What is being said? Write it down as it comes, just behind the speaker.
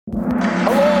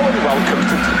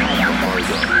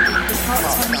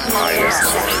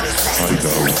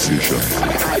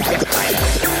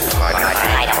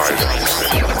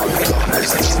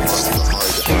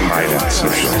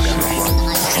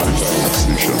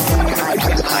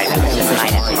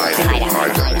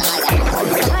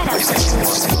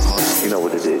You know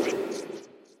what it is.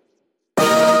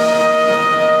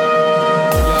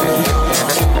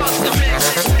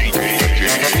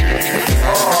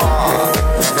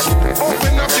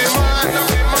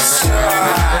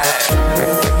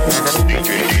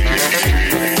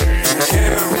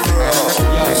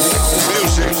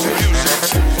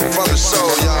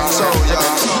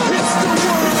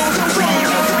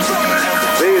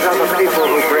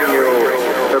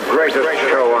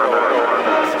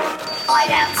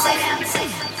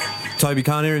 Toby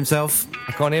can't hear himself.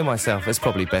 I can't hear myself. That's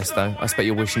probably best, though. I expect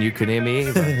you're wishing you couldn't hear me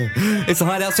either. It's the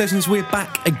Hideout Sessions. We're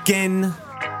back again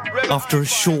after a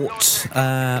short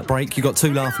break. You got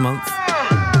 2 last month.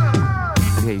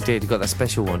 Yeah, you did. You got that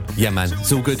special one. Yeah, man.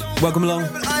 It's all good. Welcome along.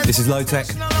 This is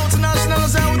Lotek.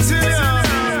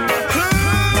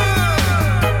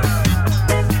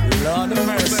 Lord of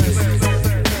mercy.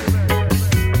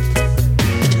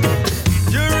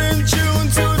 You're in tune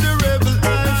to the Rebel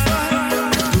Hi-Fi.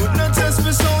 Do not test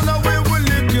me, so now we will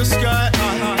lick your sky.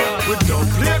 We don't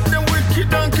play the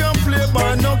wicked and can't play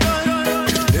by no guy.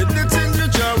 Let the thing the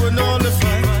jar and all the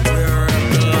fight.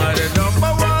 We're the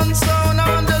number one sound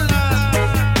on the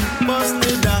line. Bust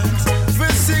the dance, we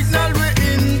signal with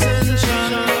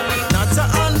intention. Not to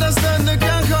understand the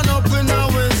gang can up in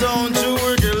our zone.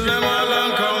 To kill them all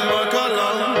and come back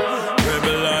along.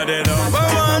 Rebel are the number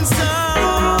one sound.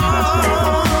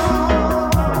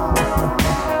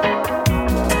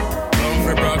 Come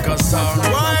for broke a sound.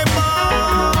 Wipe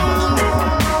on,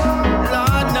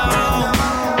 Lord now.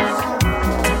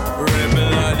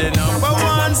 Rebel are the number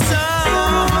one sound.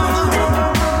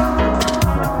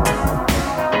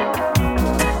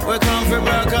 We come for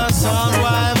broke a sound.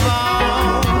 Wipe on.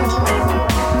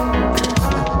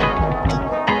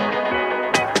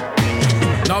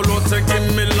 Now Lotek give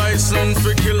me license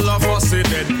for kill a fussy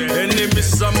dead. Any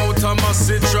miss a mouth a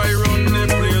massy try run the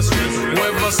place.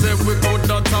 Whoever said we could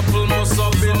not topple must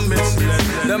have been misled.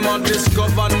 Them a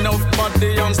discover enough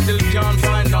body and still can't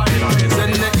find out.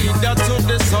 Send the either to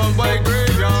the sound by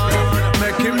graveyard.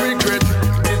 Make him regret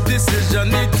the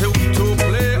decision he took to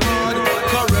play hard.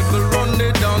 Rebel run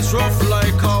the dance rough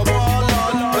like a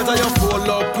warlord. Better you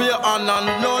fall up with your hand and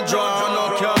no draw no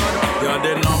card. You're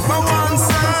the number one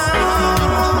sound.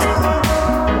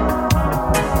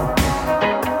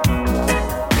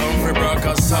 Come for broke a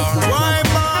sound.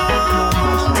 Wipe on,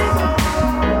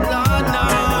 Lord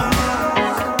now.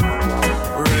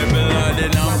 Rebel are the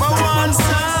number one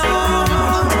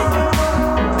sound.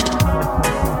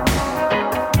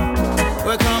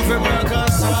 We come for broke a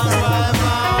sound. Wipe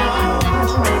on.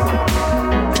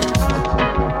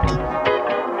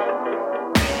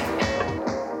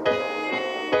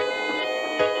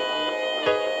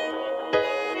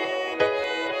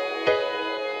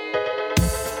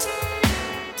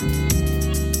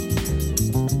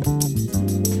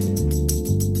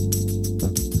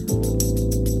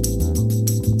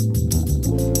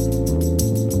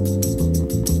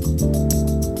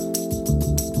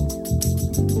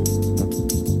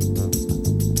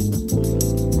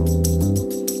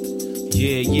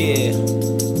 Yeah.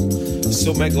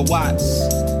 So megawatts.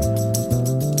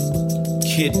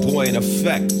 Kid Boy in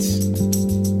effect.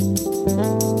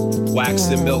 Wax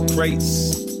and milk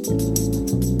crates.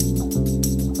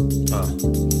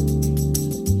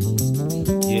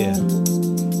 Yeah.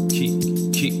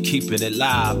 Keeping it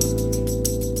live.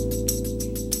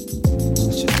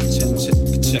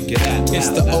 Check it out. It's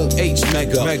the OH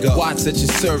Mega. Watts at your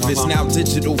service. Now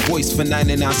digital voice for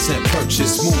 99-cent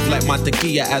purchase. Move like my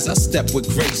tequila as I step with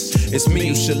grace. It's me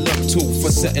you should look to for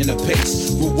setting the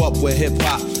pace. Grew up with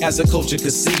hip-hop as a culture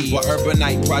could see. But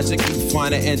Urbanite Project, you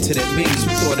find an end to that means.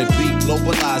 We thought it'd be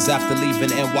globalized after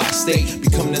leaving NY State.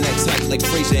 Become the next hype like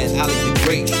Fraser and Ali the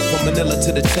Great. From Manila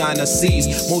to the China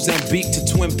Seas. Mozambique to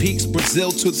Twin Peaks.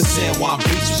 Brazil to the San Juan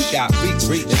Beach. We got beats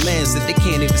in lands that they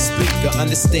can't even speak or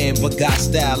understand. But God's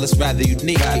style is rather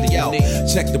unique. Yo,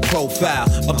 check the profile.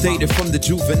 Updated from the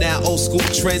juvenile old school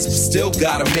trends. But still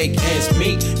gotta make ends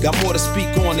meet. Got more to speak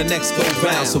on the next go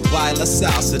round. So baila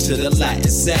salsa to the Latin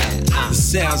sound. The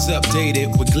sound's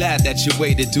updated. We're glad that you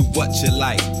waited. Do what you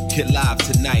like. Get live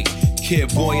tonight.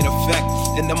 Kid Boy in effect.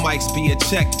 And the mics be in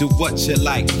check. Do what you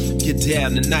like. Get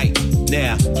down tonight.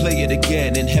 Now play it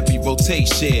again in heavy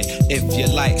rotation. If you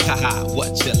like, haha,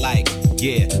 what you like.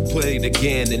 Yeah, play it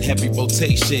again in heavy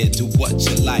rotation. Do what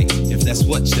you like. If that's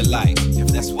what you like. If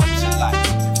that's what you like.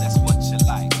 If that's what you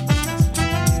like.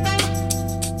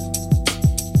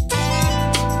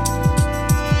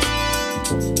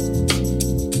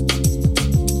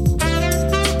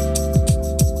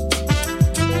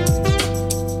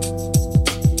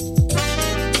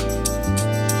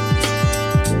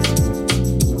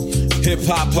 Hip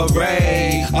Hop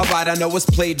Parade. Alright, I know it's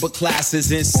played, but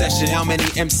classes in session. How many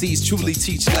MCs truly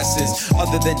teach lessons?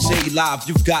 Other than J Live,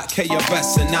 you've got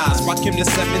KRS and Nas. Rock him the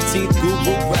 17th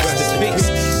Guru, rest in peace.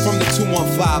 From the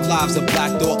 215 lives of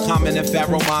Black Thought, Common and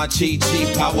Pharaoh, my Chi.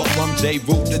 Power from J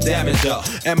Root, the damager.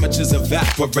 Amateurs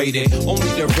evaporated, only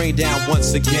to rain down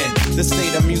once again. The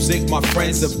state of music, my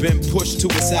friends, have been pushed to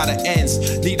its outer ends,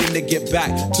 needing to get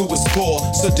back to its core.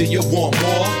 So do you want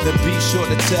more? Then be sure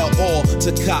to tell all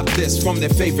to cop this from their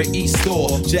favorite East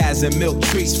store. Jazz and milk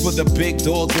treats for the big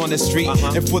dogs on the street,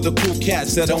 and for the cool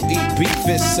cats that don't eat beef.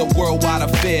 It's a worldwide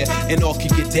affair, and all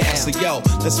can get down. So yo,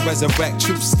 let's resurrect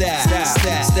true style.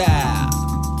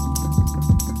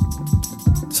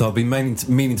 So I've been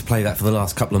meaning to play that for the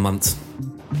last couple of months,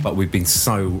 but we've been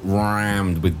so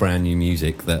rammed with brand new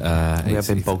music that we have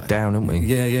been bogged down, haven't we?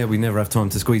 Yeah, we never have time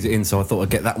to squeeze it in, so I thought I'd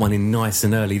get that one in nice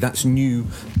and early. That's new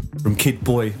from Kid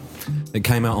Boy. It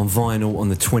came out on vinyl on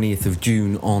the 20th of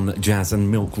June on Jazz and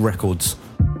Milk Records,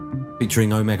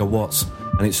 featuring Omega Watts,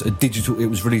 and it's a digital. It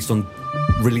was released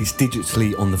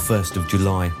digitally on the 1st of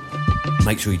July.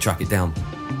 Make sure you track it down.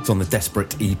 It's on the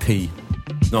Desperate EP.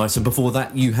 Nice. And before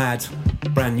that, you had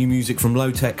brand new music from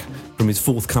Lotek from his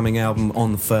forthcoming album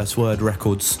on the First Word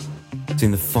Records. It's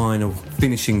in the final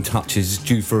finishing touches,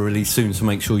 due for release soon, so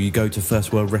make sure you go to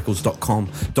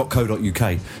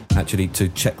firstwordrecords.co.uk actually to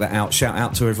check that out. Shout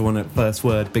out to everyone at First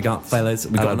Word, big up fellas.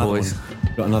 We've got another boys.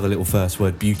 Got another little First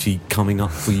Word beauty coming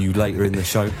up for you later in the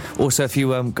show. Also, if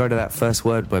you go to that First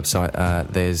Word website,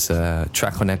 there's a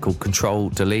track on there called Control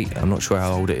Delete. I'm not sure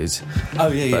how old it is.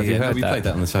 Oh yeah. We played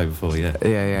that on the show before. Yeah.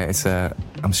 It's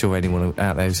I'm sure anyone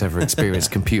out there who's ever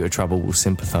experienced computer trouble will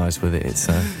sympathise with it. It's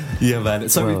yeah, man.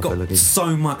 So we've got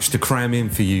so much to cram in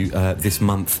for you this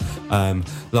month.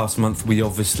 Last month we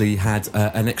obviously had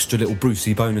an extra little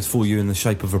Brucey bonus for you in the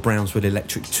shape of a Brownswood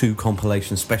Electric 2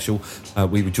 compilation special.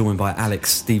 We were joined by Alex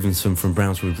Stevenson from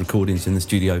Brownswood Recordings in the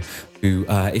studio, who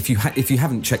if you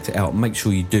haven't checked it out, make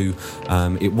sure you do.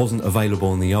 It wasn't available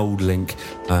on the old link.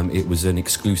 It was an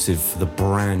exclusive for the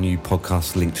brand new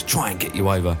podcast link to try and get you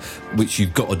over, which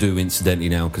you've got to do incidentally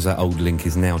now, because that old link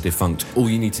is now defunct. All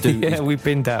you need to do is... we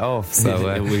binned that off,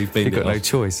 so you've got no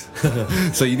choice.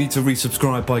 So you need to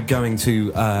resubscribe by going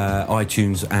to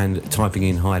iTunes and typing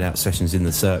in Hideout Sessions in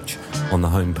the search on the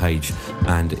homepage,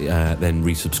 and then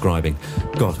resubscribing.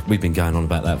 God, we've been going on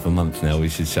about that for months now. We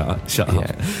should shut up.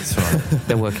 That's right.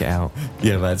 They'll work it out.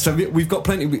 Yeah, man. So we've got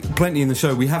plenty in the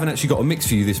show. We haven't actually got a mix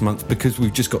for you this month because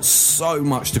we've just got so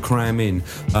much to cram in.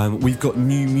 We've got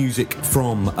new music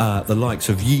from the likes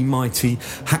of Ye Mighty,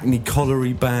 Hackney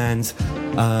Colliery Band.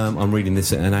 I'm reading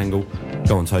this at an angle.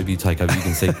 Go on, Toby, you take over. You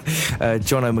can see.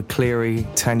 Jono McCleery,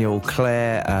 Tanya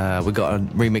Auclair. We got a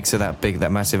remix of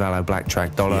that massive Aloe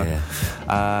Blacc Dollar.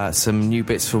 Yeah. Some new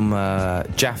bits from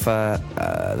Jaffa,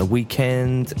 the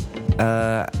Weeknd,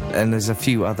 and there's a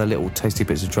few other little tasty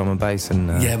bits of drum and bass.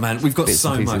 And yeah, man, we've got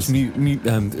so much.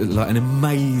 Like an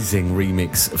amazing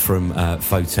remix from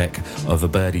Photek of a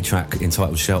Birdie track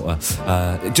entitled Shelter.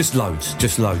 Just loads.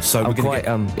 So I'm quite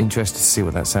interested to see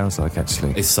what that sounds like,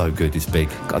 actually. It's so good, it's big.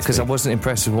 Because I wasn't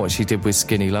impressed with what she did with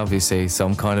Skinny Love, you see, so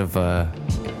I'm kind of, do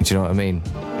you know what I mean?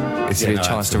 It's a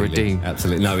chance to redeem.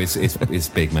 Absolutely. No, it's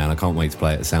big, man. I can't wait to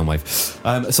play it at Soundwave.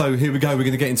 So here we go. We're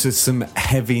going to get into some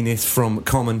heaviness from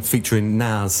Common featuring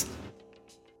Nas.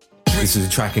 This is a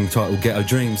track entitled Ghetto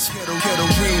Dreams.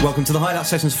 Welcome to the Hideout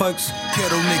Sessions, folks.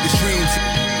 Ghetto niggas dreams.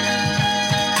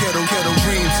 Ghetto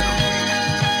dreams.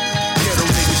 Ghetto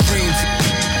niggas dreams.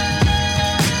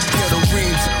 Ghetto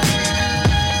dreams.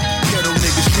 Ghetto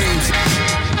niggas dreams.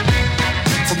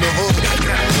 From the hood.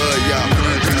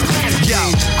 Yo,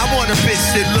 I want a bitch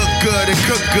that look good and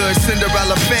cook good.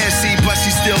 Cinderella fancy, but she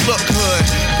still look hood.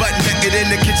 Butt naked in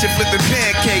the kitchen flipping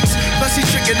pancakes. Plus she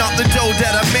tricking off the dough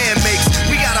that a man makes.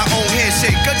 We got our own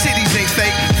handshake, her titties ain't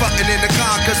fake. Fucking in the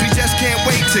car cause we just can't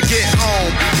wait to get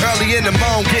home. Early in the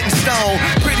morning, getting stoned.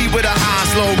 Pretty with her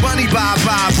eyes low, money by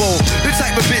Bible. The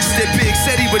type of bitch that Big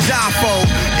said he would die for.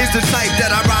 Is the type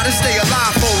that I'd rather stay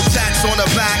alive for. Tats on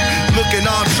her back, looking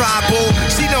all tribal.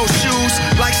 She knows shoes,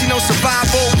 like she knows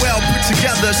survival. Well put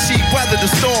together, she weathered the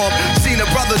storm. Seen her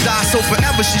brother die, so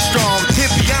forever she's strong.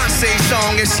 Hit Beyonce's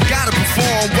song and she gotta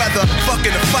perform. Whether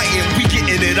fucking or fighting, we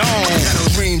getting it on. Ghetto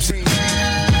dreams.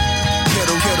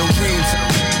 Ghetto dreams.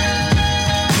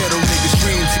 Ghetto niggas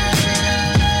dreams.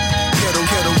 Ghetto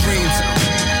dreams.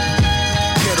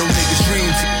 Ghetto niggas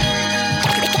dreams.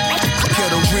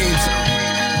 Ghetto dreams.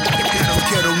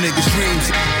 Ghetto niggas dreams.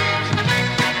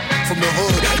 From the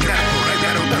hood.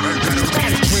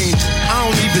 I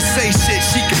don't even say shit,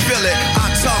 she can feel it. I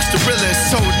talks to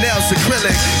realest, toenails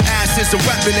acrylic, ass is a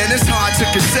weapon and it's hard to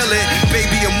conceal it.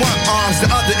 Baby in one arms, the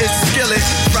other is a skillet.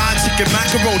 Fried chicken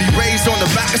macaroni, raised on the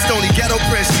back of Stony. Ghetto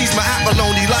Prince, she's my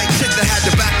abalone. Like chick that had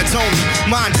the back of Tony.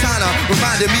 Montana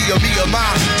reminded me of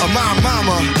my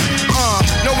mama.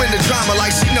 Know in the drama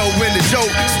like she know in the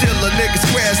joke. Still a nigga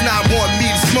squares not want me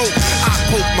to smoke. I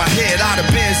poke my head out of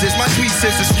Benzes. My tweets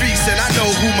is the streets and I know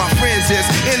who my friends is.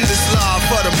 In this love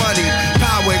for the money,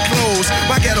 power and clothes.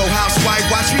 My ghetto housewife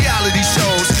watch reality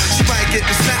shows. She might get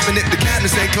the snapping if the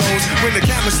cabinets ain't closed. When the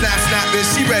camera snapping,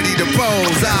 she ready to pose.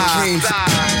 Ghetto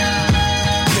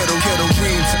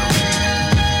dreams.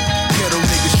 Ghetto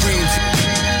niggas dreams.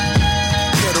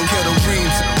 Ghetto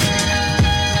dreams.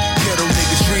 Ghetto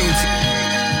niggas dreams.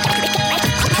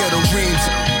 Ghetto dreams.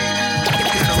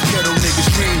 Ghetto niggas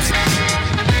dreams.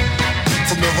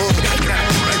 From the hood.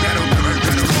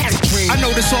 I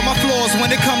notice all my flaws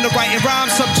when it come to writing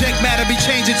rhymes. Subject matter be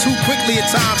changing too quickly at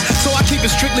times. So I keep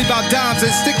it strictly about dimes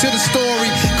and stick to the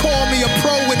story. Call me a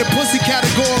pro in the pussy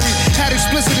category. Had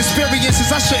explicit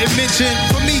experiences I shouldn't mention.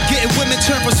 For me, getting women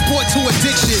turned from sport to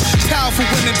addiction. Powerful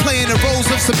women playing the roles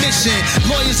of submission.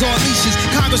 Lawyers on leashes,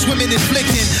 congresswomen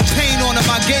inflicting pain on them.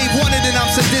 I gave one and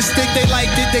I'm sadistic. They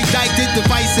liked it, they diked it,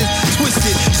 devices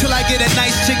twisted. Till I get a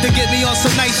nice chick to get me on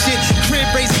some nice shit. Crib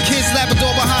raising kids,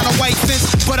 Labrador behind a white fence.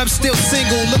 But I'm still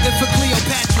single, looking for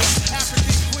Cleopatra.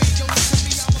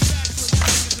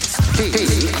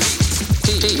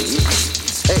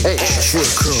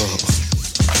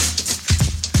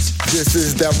 This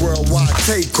is that worldwide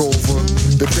takeover.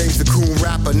 The days of coon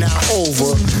rapper now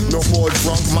over. No more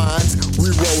drunk minds.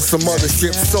 We roll some other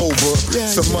shit sober.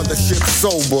 Some other shit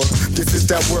sober. This is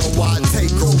that worldwide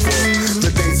takeover.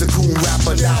 The days of coon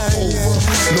rapper now over.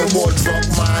 No more drunk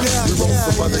minds. We roll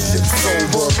some other shit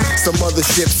sober. Some other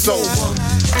shit sober.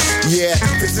 Yeah,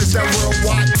 this is that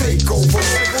worldwide takeover.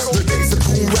 The days of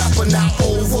coon rapper now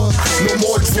over. No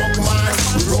more drunk minds.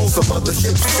 We roll some other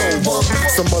shit sober.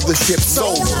 Some other shit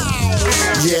sober.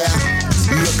 Yeah,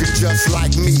 looking just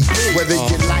like me. Whether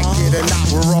you like it or not,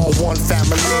 we're all one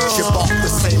family. Chip off the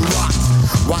same rock.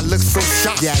 Why look so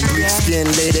shocked? Yeah, you skin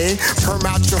lady. Perm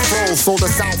out your fro, sold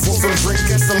us out for some drink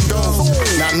and some dough.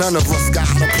 Now none of us got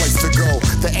a place to go.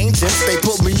 The ancients, they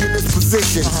put me in this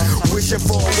position. Wishing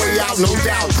for a way out, no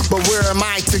doubt. But where am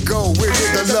I to go? Where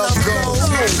did the love go?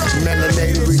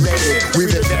 Melanated, related.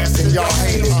 We've advanced and y'all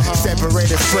hate it.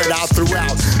 Separated, spread out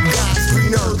throughout God's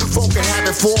green earth. Folk can have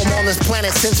it form on this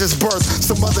planet since its birth.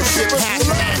 Some other shit has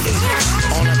landed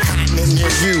on a continent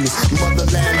near you.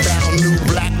 Motherland bound, new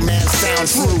black man sound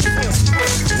true.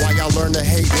 Why y'all learn to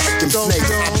hate like them snakes?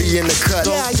 I be in the cut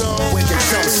when it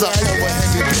jumps up over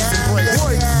heavy beats and breaks.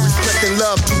 Respect and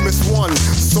love to Miss One,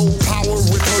 soul power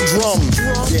with her drum.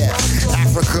 Yeah,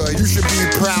 Africa, you should be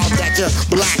proud that you're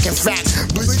black and fat.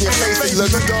 Bleaching your face, they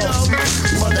look dumb.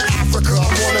 Mother Africa,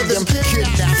 I'm one of them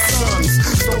kidnapped sons,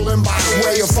 stolen by the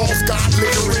way of false god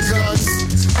liquor and guns.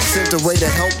 Sent away to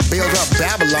help build up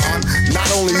Babylon. Not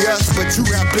only us, but you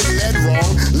have been led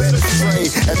wrong, led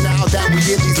astray. And now that we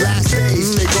in these last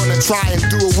days, they gonna try and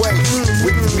do away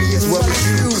with me as well as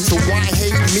you. So why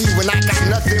hate me when I got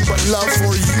nothing but love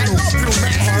for you?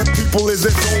 Our people is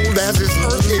as old as this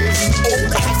earth is,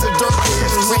 old as the dirt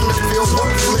is, trained to feel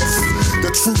worthless.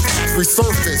 The truth has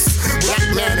resurfaced. Black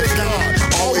man is God,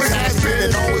 always has been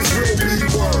and always will be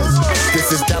word.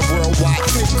 This is that worldwide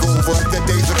takeover. The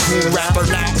days of cool rapper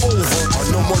now over.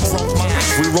 No more drunk minds.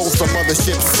 We roll some other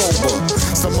shit sober.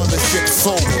 Some other shit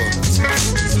sober.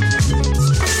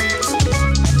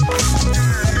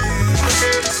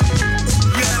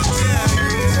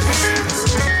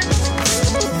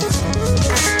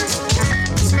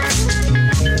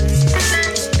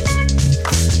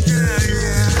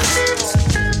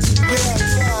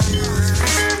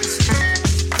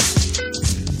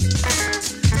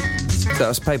 That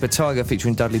was Paper Tiger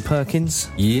featuring Dudley Perkins.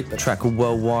 Yep. A track called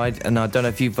Worldwide. And I don't know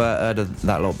if you've heard of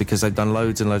that lot because they've done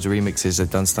loads and loads of remixes. They've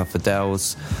done stuff for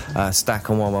Dells,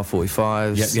 Stack on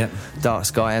 1145s, Yep. Dark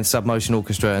Sky and Submotion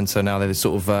Orchestra. And so now they've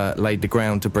sort of laid the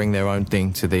ground to bring their own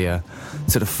thing to the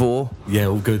fore. Yeah,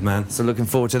 all good, man. So looking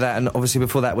forward to that. And obviously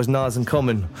before that was Nas and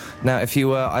Common. Now, if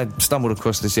you, I stumbled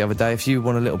across this the other day. If you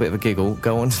want a little bit of a giggle,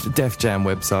 go on to the Def Jam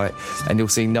website and you'll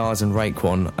see Nas and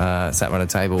Raekwon sat around a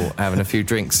table having a few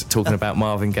drinks talking about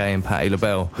Marvin Gaye and Patti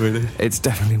LaBelle. Really? It's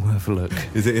definitely worth a look.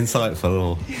 Is it insightful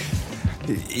or?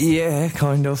 Yeah,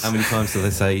 kind of. How many times do they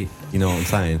say, you know what I'm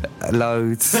saying?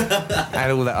 Loads.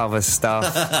 And all that other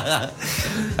stuff.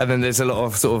 And then there's a lot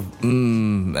of sort of,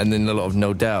 and then a lot of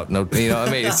no doubt. No, you know what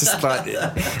I mean? It's just like,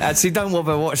 actually don't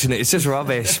bother watching it. It's just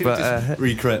rubbish. But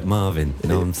Recreate Marvin, you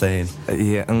know what I'm saying?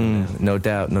 yeah, no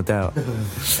doubt, no doubt.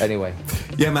 Anyway.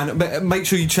 Yeah, man. But make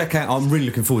sure you check out. I'm really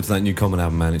looking forward to that new Common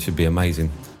album, man. It should be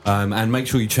amazing. And make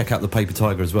sure you check out the Paper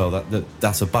Tiger as well.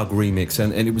 That's a Bug remix,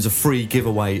 and it was a free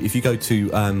giveaway. If you go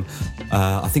to,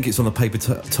 I think it's on the Paper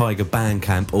Tiger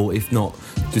Bandcamp, or if not,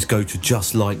 just go to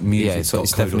Jus Like Music. Yeah,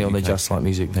 it's definitely on the Jus Like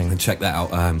Music thing. And check that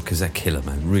out because they're killer,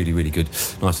 man. Really, really good.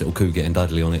 Nice little coup getting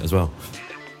Dudley on it as well.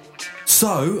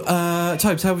 So,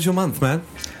 Tobes, how was your month, man?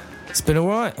 It's been all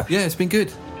right. Yeah, it's been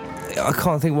good. I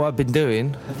can't think what I've been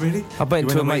doing. Really? I went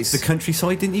to a mate's... the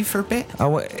countryside, didn't you, for a bit? I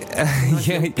went,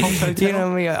 yeah, you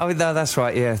know me. No, that's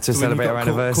right. Yeah, to celebrate our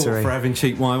anniversary. Caught for having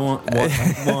cheap wine in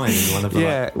one of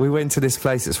the we went to this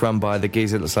place that's run by the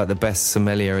geezer that looks like the best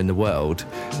sommelier in the world,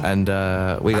 and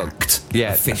we got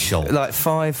official like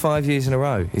five years in a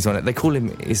row. He's on it. They call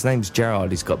him. His name's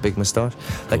Gerard. He's got a big moustache.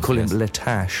 They call him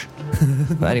Latash.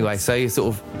 Anyway, so he's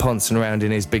sort of poncing around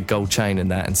in his big gold chain and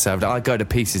that, and so I go to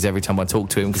pieces every time I talk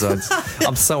to him because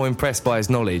I'm so impressed by his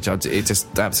knowledge. It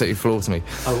just absolutely floors me.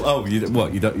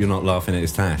 You're not laughing at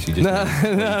his tash? You just no.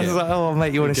 I was like, oh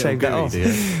mate, you want to shave that off?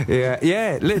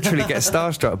 Yeah, literally get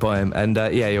starstruck by him. And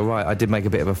yeah, you're right. I did make a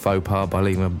bit of a faux pas by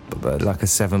leaving like a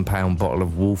 £7 bottle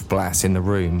of Wolf Blass in the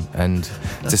room, and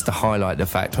just to highlight the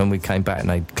fact when we came back and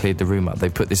they cleared the room up, they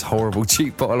put this horrible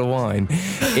cheap bottle of wine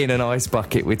in an ice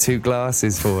bucket with 2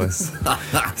 glasses for us.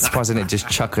 Surprised they didn't just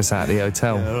chuck us out of the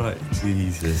hotel. Yeah, right.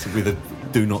 Jesus, with a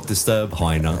do not disturb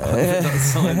high note.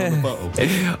 Sign on the bottle.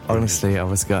 Honestly, I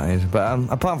was gutted. But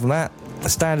apart from that, a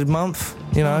standard month,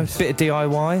 you know, bit of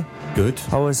DIY. Good.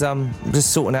 I was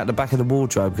just sorting out the back of the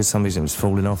wardrobe because some reason it was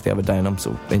falling off the other day, and I'm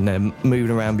sort of in there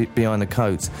moving around behind the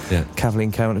coats. Yeah.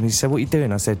 Kathleen came up and he said, "What are you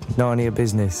doing?" I said, "None of your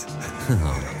business."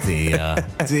 Oh dear.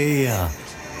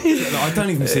 I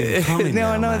don't even see it coming. No,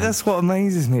 now, I know. man. That's what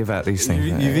amazes me about these things.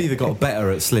 You've either got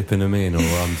better at slipping them in, or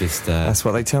I'm just. That's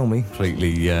what they tell me.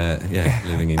 Completely,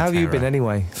 living in. How have you been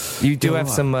anyway? You do have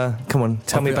some. Come on,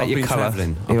 tell me about your colour. I've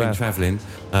been travelling.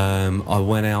 I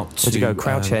went out to. Where'd you go?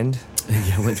 Crouch End.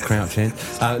 Yeah, I went to Crouch End.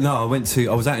 No,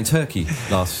 I was out in Turkey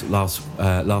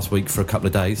last week for a couple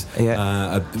of days.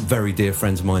 Yeah. Very dear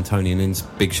friends of mine, Tony and Inns,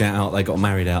 big shout out. They got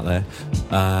married out there,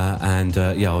 and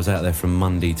I was out there from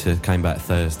Monday to came back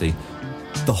Thursday.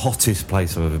 The hottest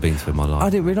place I've ever been to in my life. I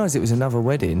didn't realise it was another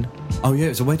wedding. Oh yeah, it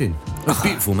was a wedding. It was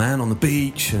beautiful, man, on the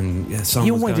beach, and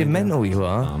You're wedding mental, you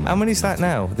are. How many's that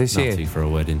now this year? For a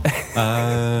wedding.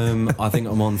 I think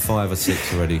I'm on 5 or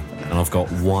 6 already, and I've got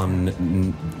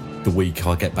one the week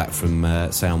I get back from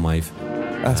Soundwave.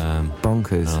 That's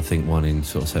bonkers. And I think one in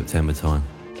sort of September time.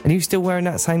 And you still wearing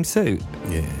that same suit?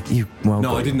 Yeah.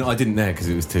 I didn't there because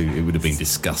it was it would have been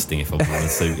disgusting if I wore a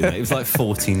suit. It was like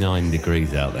 49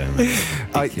 degrees out there.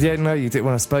 You did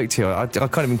when I spoke to you. I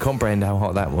can't even comprehend how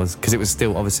hot that was because it was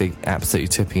still obviously absolutely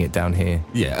tipping it down here.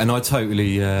 Yeah, and I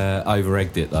totally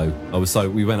over-egged it though.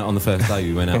 We went out on the first day.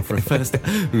 We went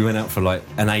out for like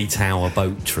an 8-hour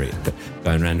boat trip,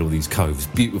 going around all these coves.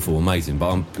 Beautiful, amazing.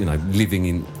 But I'm living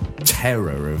in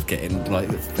terror of getting like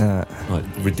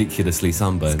ridiculously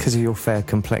sunburned. Because of your fair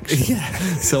complexion. Yeah.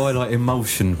 So I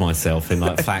emulsioned myself in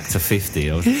factor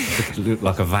 50. I looked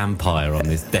like a vampire on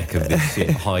this deck of this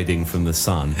ship, hiding from the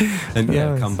sun. And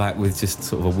come back with just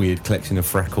sort of a weird collection of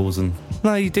freckles and.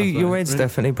 No, you do. Your head's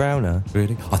definitely browner.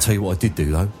 Really? I'll tell you what I did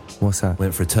do though. What's that?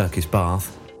 Went for a Turkish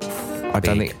bath. I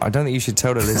don't think you should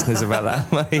tell the listeners about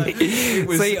that, mate.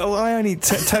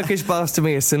 See, Turkish baths to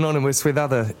me are synonymous with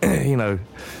other,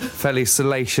 fairly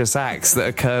salacious acts that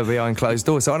occur behind closed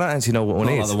doors. So I don't actually know what one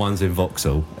is. Like the ones in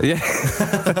Vauxhall. Yeah.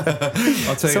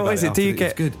 I'll tell you. So what is it? Do you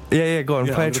get? Good. Yeah. Go on,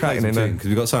 play a track in there because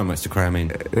we've got so much to cram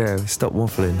in. Yeah. Stop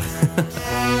waffling.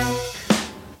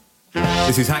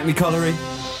 This is Hackney Colliery.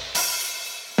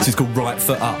 This is called Right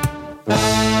Foot Up.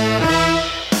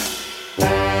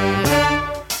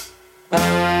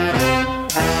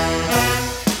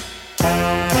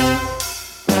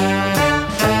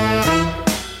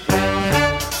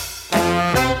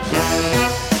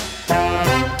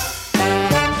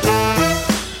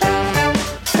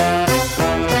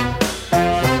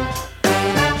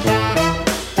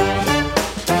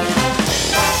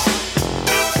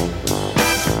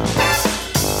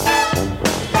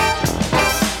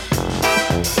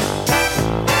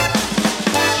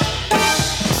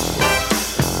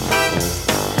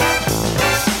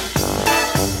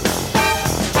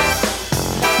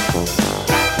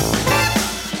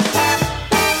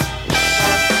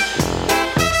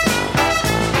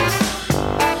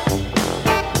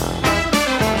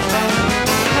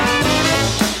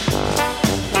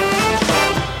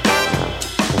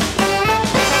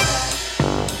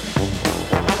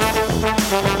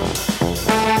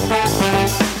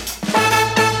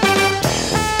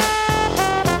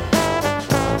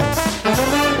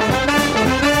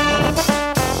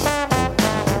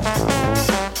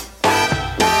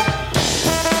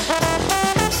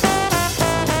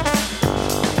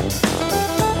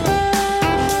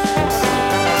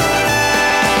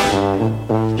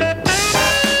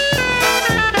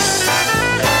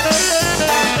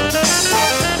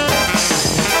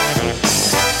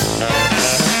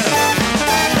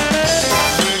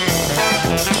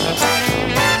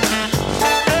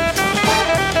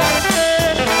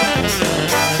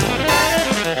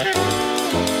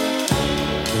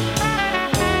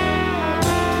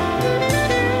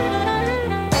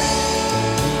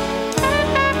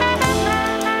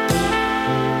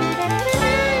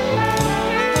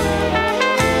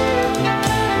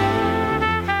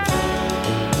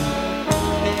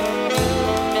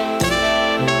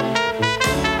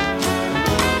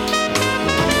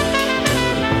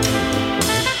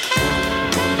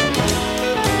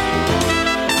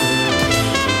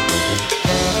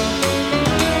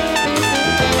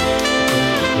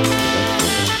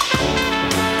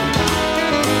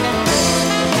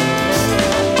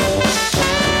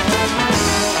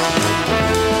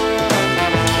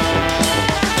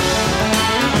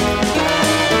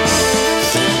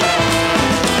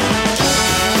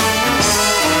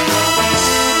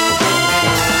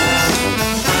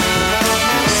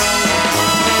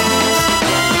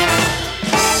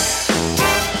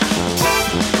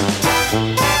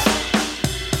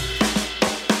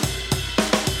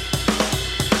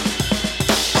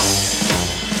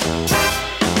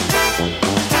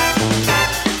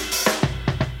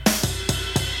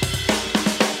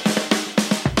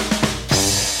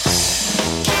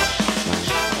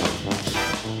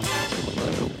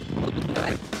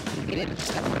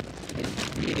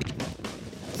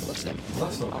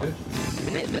 That's not good.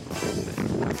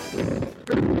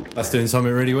 That's doing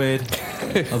something really weird.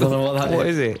 I don't know what that What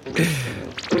is it?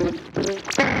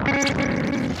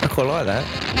 I quite like that.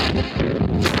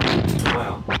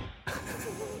 Wow.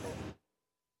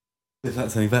 If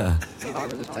that's any better.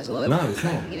 No, it's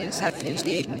not. It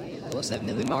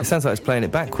sounds like it's playing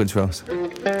it backwards, Ross.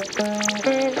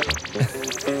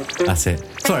 That's it.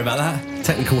 Sorry about that.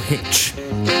 Technical hitch.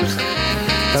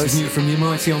 That was new from You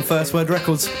Mighty on First Word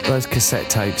Records. Those cassette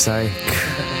tapes, eh?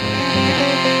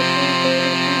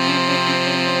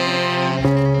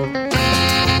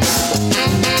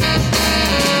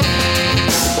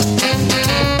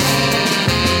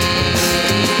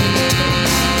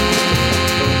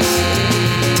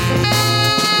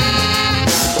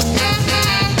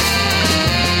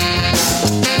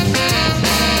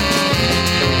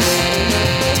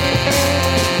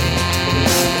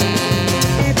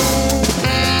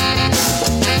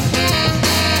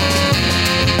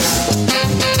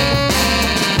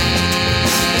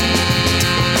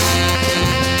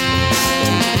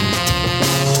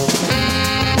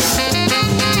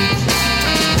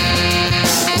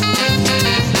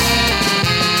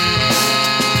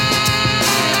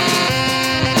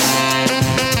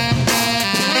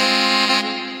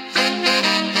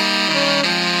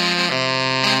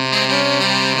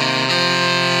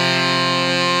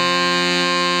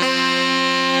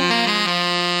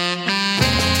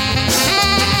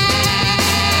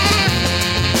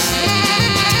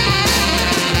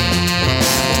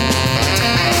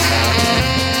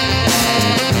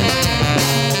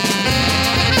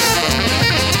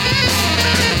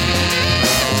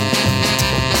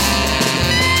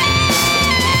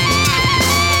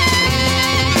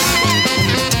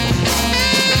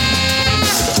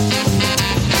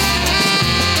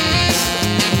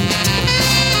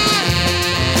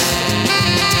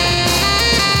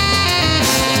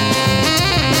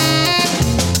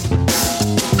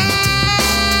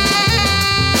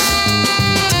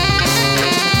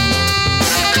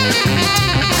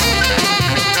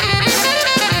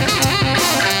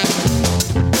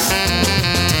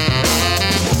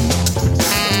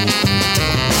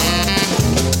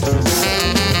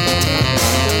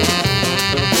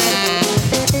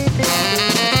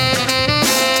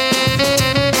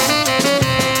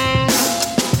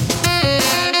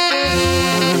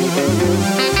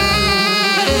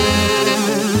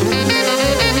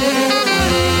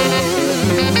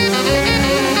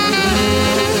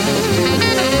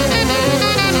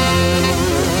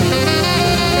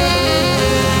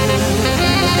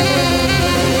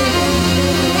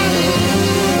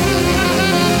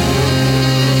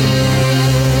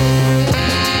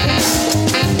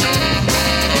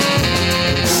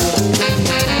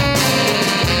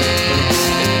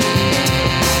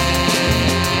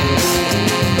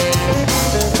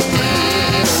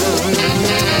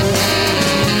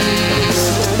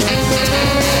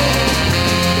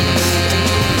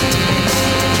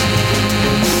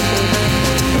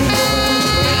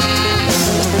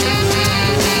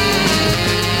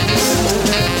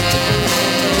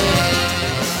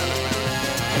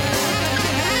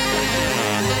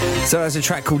 So there's a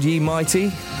track called Ye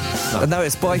Mighty. No,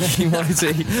 it's by Ye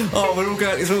Mighty. Oh,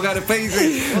 it's all going to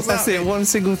pieces. What's that's it. One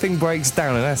single thing breaks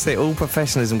down, and that's it. All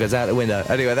professionalism goes out the window.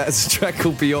 Anyway, that's a track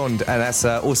called Beyond, and that's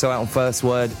also out on First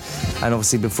Word. And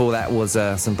obviously before that was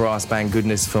some brass band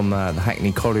goodness from the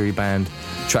Hackney Colliery Band.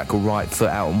 A track called Right Foot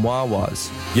out on Wawas.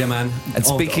 Yeah, man. And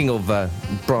speaking of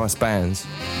brass bands,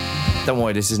 don't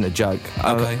worry, this isn't a joke.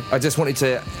 Okay. I just wanted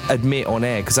to admit on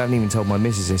air, because I haven't even told my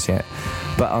missus this yet,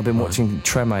 but I've been watching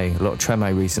a lot of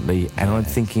Treme recently, and I'm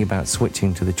thinking about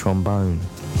switching to the trombone.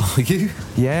 Are you?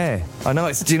 Yeah. I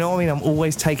know, do you know what I mean? I'm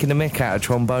always taking the mick out of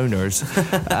tromboners.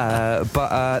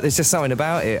 But there's just something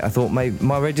about it. I thought maybe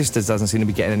my register doesn't seem to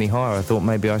be getting any higher. I thought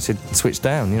maybe I should switch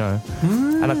down, you know.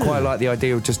 And I quite like the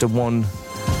idea of just a one...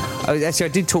 Actually, I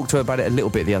did talk to her about it a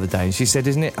little bit the other day, and she said,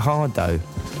 isn't it hard, though?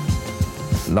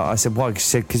 Like I said, why? She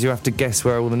said, because you have to guess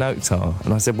where all the notes are.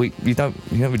 And I said, you don't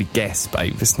really guess,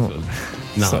 babe. It's not.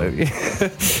 No. So, you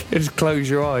just close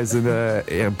your eyes and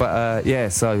yeah.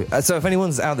 So if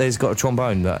anyone's out there who's got a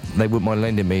trombone that they wouldn't mind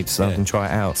lending me, so I can try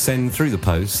it out. Send through the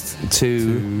post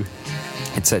to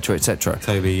etc.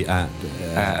 Toby at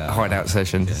Hideout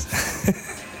Sessions.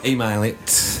 Yeah. Email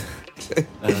it.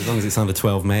 As long as it's under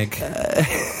 12 meg.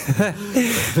 But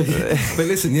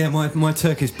listen, yeah, my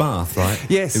Turkish bath, right?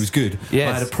 Yes. It was good. Yes.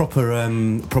 I had a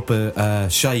proper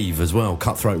shave as well,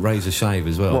 cutthroat razor shave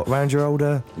as well. What, round your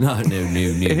older? No.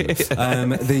 Turkish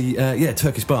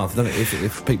bath. I don't know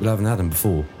if people haven't had them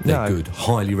before. They're good.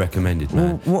 Highly recommended,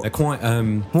 man. What, they're quite...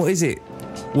 what is it?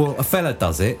 Well, a fella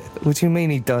does it. What do you mean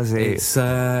he does it? It's,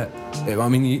 I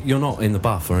mean, you're not in the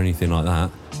buff or anything like that,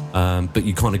 but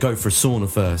you kind of go for a sauna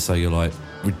first, so you're like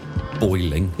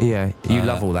boiling. Yeah, you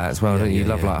love all that as well, don't you? You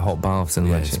love like hot baths and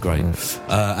it's great.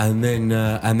 Yeah. And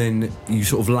then you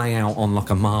sort of lay out on like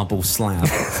a marble slab.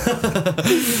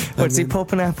 Does he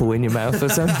pop an apple in your mouth or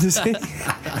something? Does he?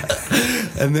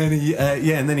 And then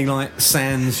he like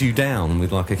sands you down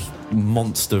with like a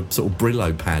monster sort of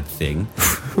Brillo pad thing.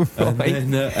 Right.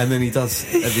 And then he does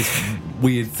this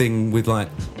weird thing with like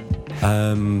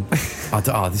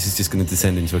this is just going to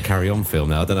descend into a Carry-On film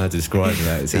now. I don't know how to describe it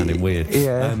without it sounding weird.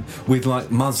 Yeah. With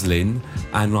like muslin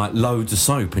and like loads of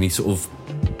soap, and he sort of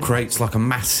creates like a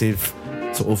massive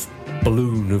sort of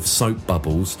balloon of soap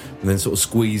bubbles, and then sort of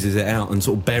squeezes it out and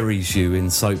sort of buries you in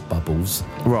soap bubbles.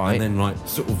 Right. And then like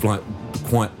sort of like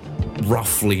quite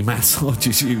roughly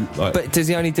massages you. Like, But does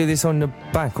he only do this on the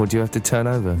back, or do you have to turn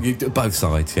over? you do both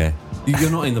sides, yeah.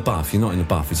 You're not in the buff. You're not in the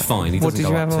buff. It's fine. He What doesn't did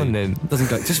go you up have on too- then? Doesn't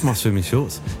go. Just my swimming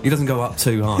shorts. He doesn't go up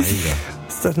too high either.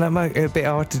 Doesn't that make it a bit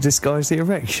hard to disguise the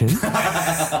erection?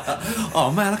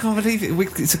 Oh man, I can't believe it.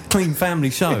 It's a clean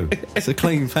family show. It's a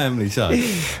clean family show. So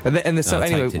I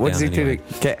anyway, taped it what does he down do anyway.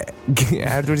 to get?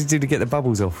 How does he do to get the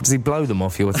bubbles off? Does he blow them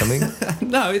off you or something?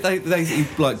 No, he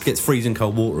like gets freezing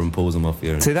cold water and pulls them off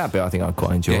you. See, that bit I think I'd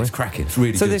quite enjoy. Yeah, it's cracking. It's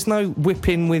really So good. there's no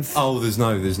whipping with. Oh, there's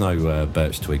no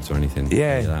birch twigs or anything.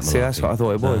 Yeah, see, that's malarkey. what I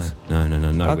thought it was.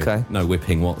 No. Okay. No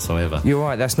whipping whatsoever. You're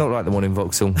right. That's not like the one in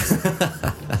Vauxhall.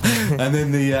 And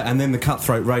then the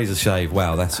cutthroat razor shave.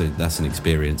 Wow, that's an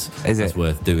experience. Is it? That's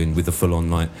worth doing with the full on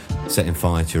like setting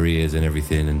fire to your ears and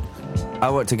everything. And I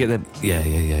want to get the. yeah.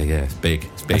 It's big.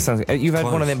 It's big. That sounds, you've had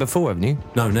Close. one of them before, haven't you?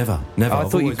 No, never. Oh, I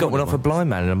I've thought you always got one wanted off a blind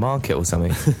man in a market or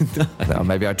something. No,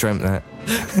 maybe I dreamt that.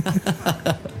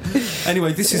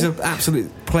 Anyway, this is an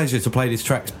absolute pleasure to play this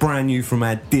track. It's brand new from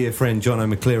our dear friend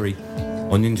Jono McCleery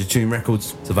on Ninja Tune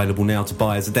Records. It's available now to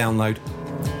buy as a download.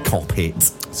 Cop it.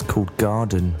 It's called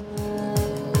Garden.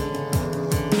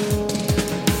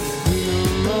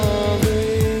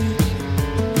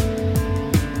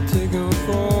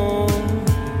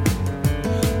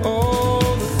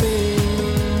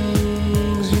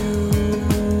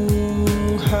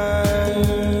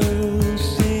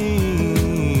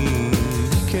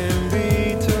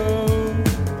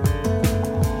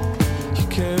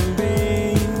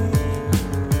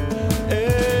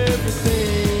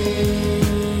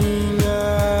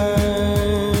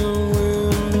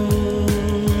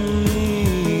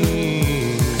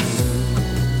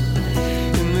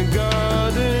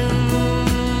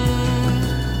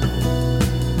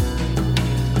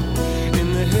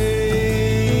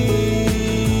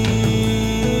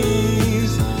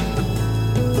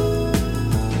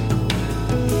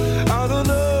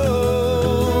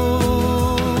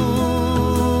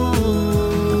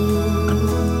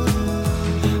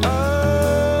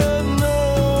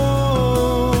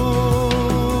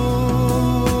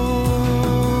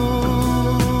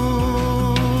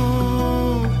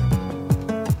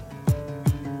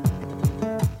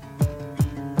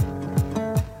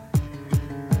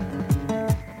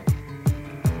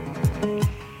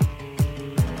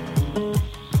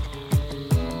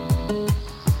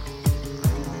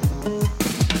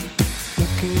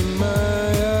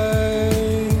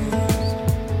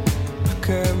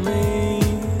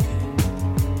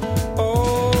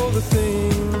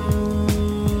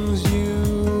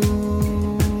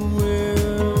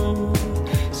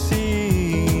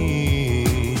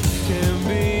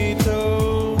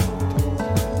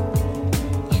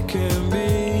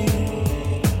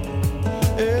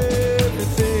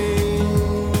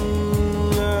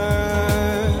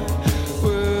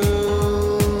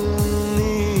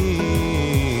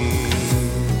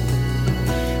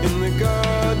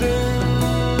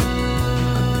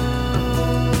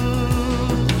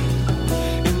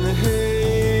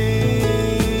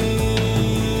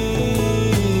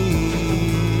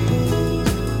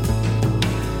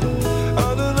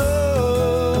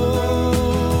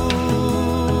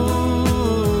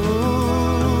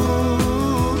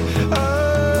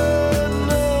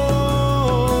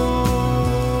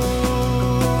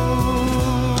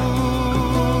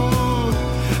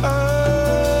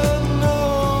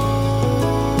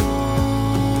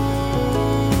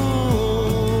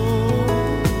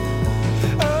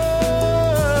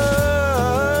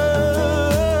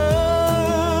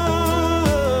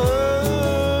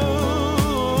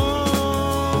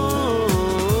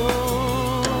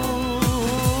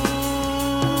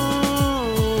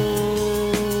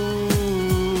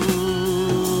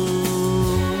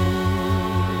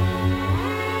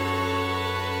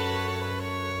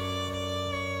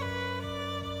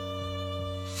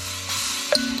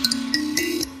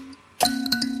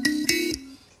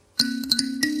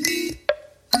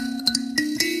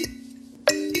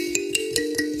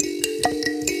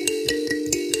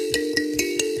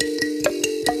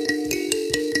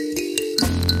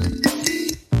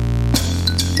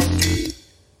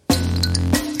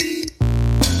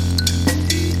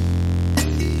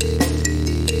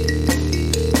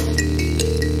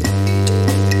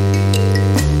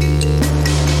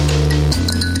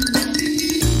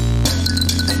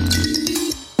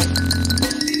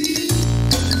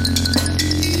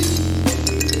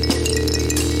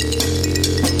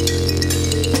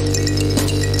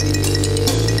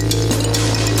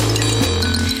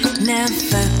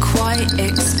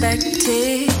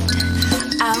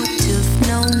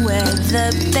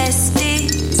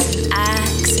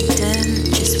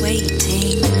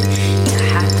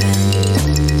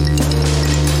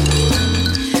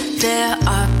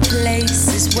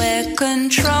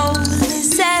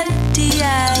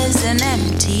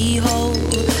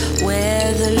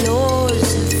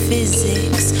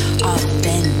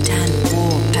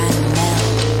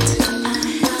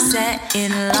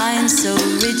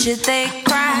 picture they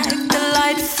cracked. The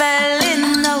light fell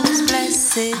in those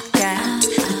blessed gaps.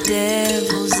 The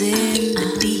devil's in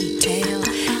the detail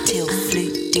till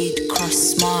flute did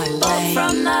cross my way.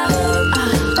 From the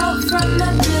hook, from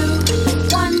the blue,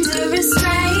 wondrous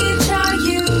strange are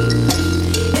you,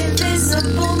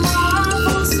 invisible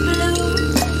marvels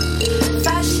blue,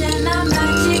 fashion a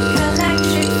magic,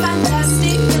 electric,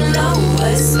 fantastic,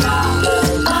 lower star.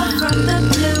 From the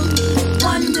blue,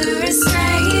 wondrous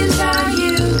strange are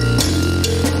you,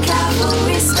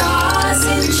 cavalry stars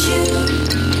in tune,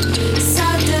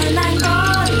 sudden and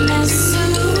godless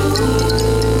soon.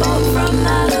 From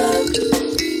the hook.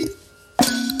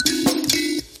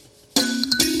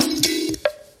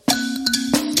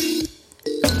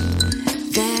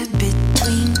 There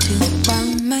between two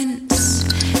moments,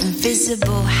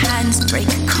 invisible hands break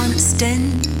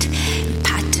constant.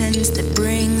 Patterns that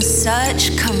bring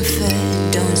such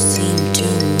comfort don't seem to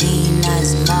mean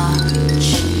as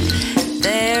much.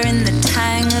 They're in the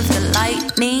tang of the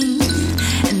lightning,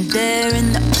 and they're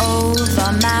in the O of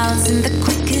our mouths and the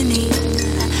quickening.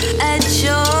 A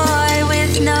joy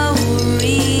with no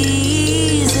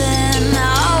reason.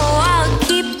 Oh, I'll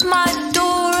keep my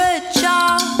door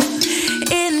ajar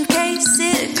in case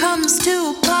it comes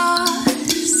to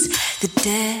pass. The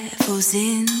devil's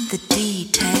in the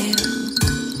detail.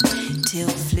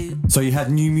 So you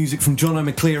had new music from Jono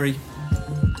McCleery,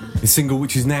 a single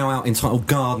which is now out entitled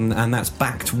Garden, and that's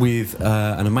backed with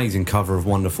an amazing cover of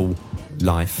Wonderful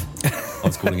Life. I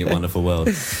was calling it Wonderful World.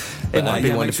 It might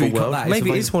be Wonderful World. Maybe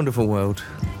it is Wonderful World.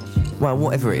 Well,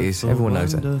 whatever it is, everyone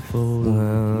knows it.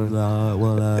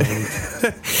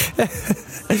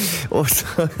 Also,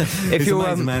 if you're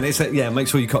amazing, man. It's make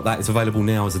sure you cop that. It's available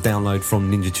now as a download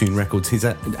from Ninja Tune Records. His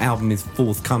album is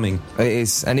forthcoming. It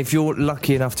is, and if you're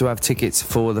lucky enough to have tickets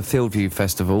for the Fieldview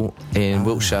Festival in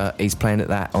Wiltshire, he's playing at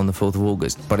that on the 4th of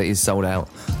August, but it is sold out.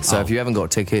 So if you haven't got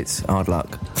tickets, hard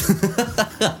luck.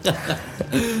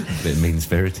 Bit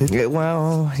mean-spirited. Yeah,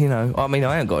 well, you know, I mean,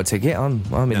 I ain't got a ticket. I'm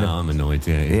annoyed.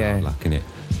 Yeah, hard luck, innit?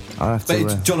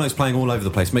 Jono's playing all over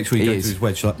the place. Make sure you go to his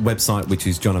website, which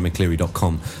is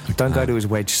jonomcleery.com. Don't go to his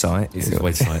wedge site. It's his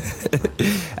website.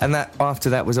 And that after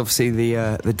that was obviously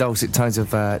the dulcet tones of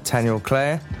Tanya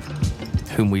Auclair,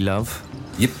 whom we love.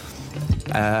 Yep.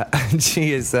 And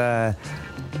she is...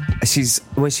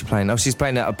 where's she playing? Oh, she's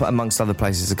playing amongst other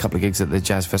places, a couple of gigs at the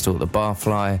Jazz Festival at the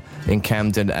Barfly in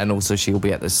Camden, and also she'll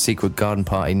be at the Secret Garden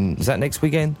Party. Is that next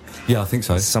weekend? Yeah, I think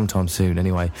so. Sometime soon,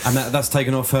 anyway. And that's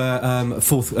taken off her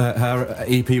her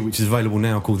EP, which is available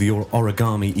now, called the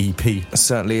Origami EP. It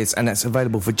certainly is, and that's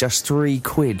available for just £3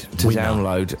 to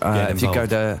download. If you go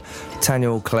to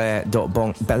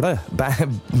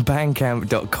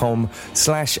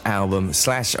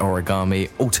tanyaauclair.bandcamp.com/album/origami.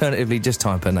 Alternatively, just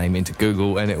type her name into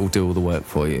Google and it will do all the work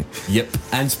for you. Yep.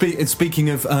 And speaking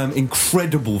of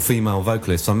incredible female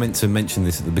vocalists, I meant to mention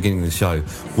this at the beginning of the show.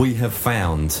 We have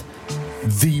found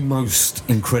the most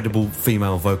incredible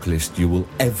female vocalist you will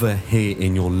ever hear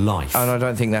in your life. And I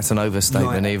don't think that's an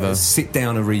overstatement either. Sit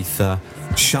down, Aretha.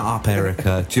 Shut up,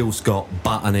 Erica. Jill Scott.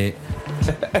 Button it.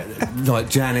 Like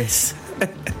Janice.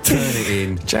 Turn it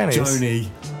in. Janice. Joni.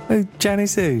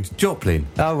 Janice who? Joplin.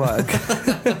 Oh, right.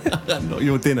 Not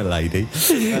your dinner lady.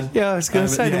 Yeah, I was going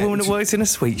to say, the woman that works in a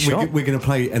sweet shop. We're going to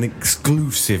play an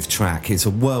exclusive track. It's a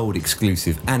world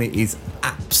exclusive, and it is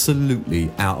absolutely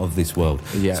out of this world.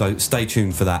 Yeah. So stay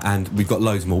tuned for that, and we've got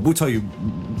loads more. We'll tell you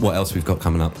what else we've got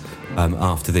coming up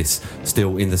after this,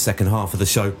 still in the second half of the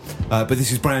show. But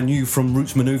this is brand new from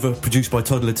Roots Manuva, produced by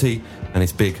Toddler T, and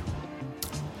it's big.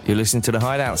 You're listening to the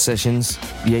Hideout Sessions.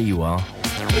 Yeah, you are.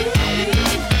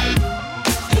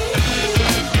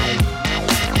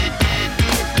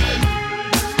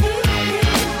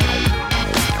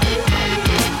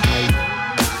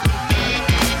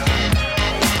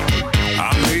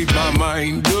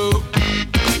 Mind up.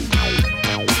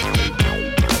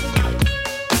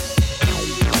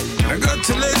 I got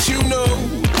to let you know.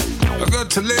 I got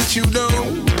to let you know.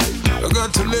 I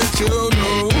got to let you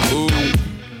know.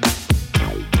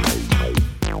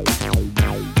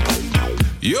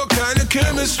 Your kind of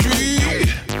chemistry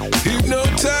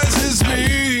hypnotizes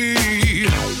me,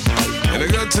 and I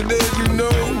got to let you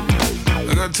know.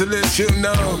 I got to let you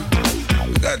know.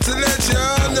 I got to let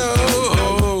y'all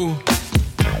know.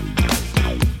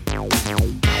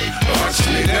 Watch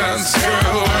me dance,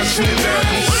 girl, watch me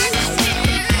dance.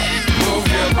 Move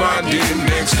your body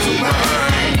next to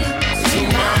mine, to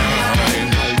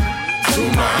mine, to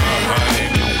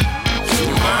mine, to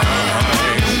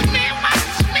mine.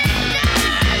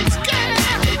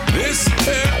 This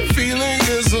feeling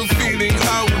is a feeling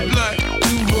I would like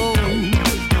to hold,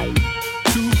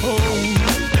 to hold.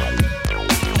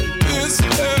 This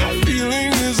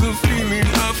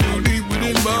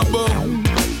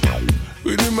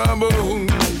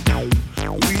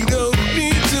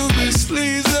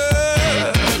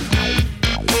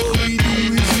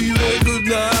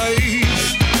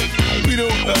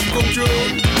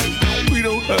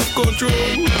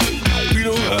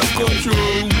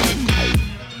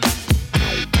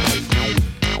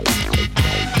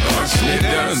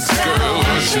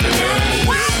watch me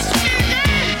dance.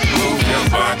 Move your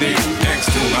body next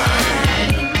to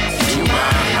mine, to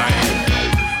mine,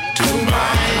 to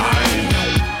mine,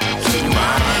 to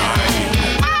mine.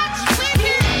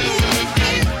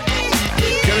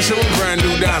 Can I show a brand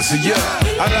new dancer? Yeah.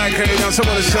 I like how you dance, I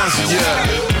wanna chance it,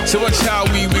 yeah. So watch how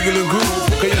we wiggle and groove.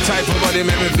 Cause your type of body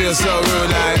make me feel so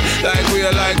rude. Like we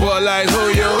are like what, like who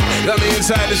you? Got me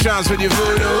inside the trance with your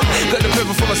voodoo. Got the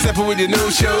pepper for my stepper with your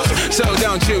new shoes. So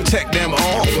don't you take them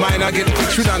off. Mine, I get the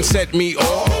picture done, set me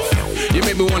off. You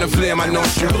make me wanna flare my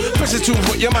nostril. Press it to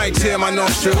what you might tear my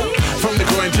nostril. From the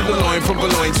groin to the loin, from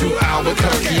Boulogne to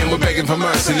Albuquerque, and we're begging for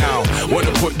mercy now.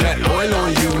 Wanna put that oil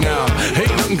on you now. Ain't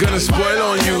nothing gonna spoil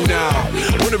on you now.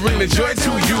 Wanna bring the joy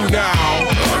to you now.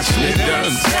 Watch me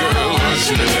dance, girl, watch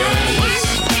me dance.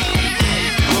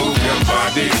 Move your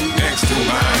body next to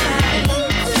mine,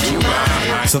 to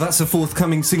mine. So that's a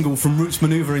forthcoming single from Roots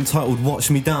Manuva entitled Watch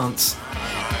Me Dance.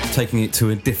 Taking it to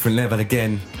a different level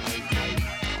again.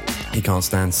 He can't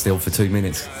stand still for 2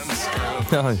 minutes.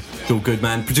 No. It's all good,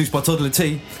 man. Produced by Toddler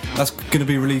T. That's going to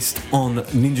be released on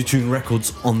Ninja Tune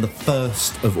Records on the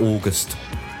 1st of August.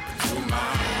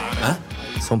 Huh?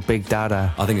 It's on Big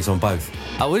Dada. I think it's on both.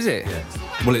 Oh, is it? Yeah.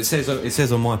 Well, it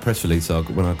says on my press release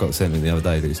when I got sent it the other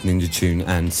day that it's Ninja Tune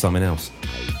and something else.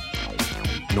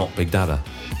 Not Big Dada.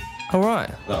 All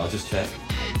right. No, I'll just check.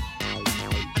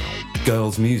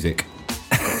 Girls' music.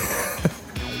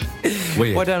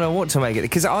 Weird. Well, I don't know what to make it,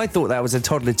 because I thought that was a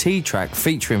Toddler T track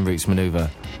featuring Roots Manuva.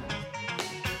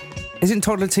 Isn't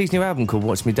Toddler T's new album called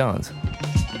Watch Me Dance?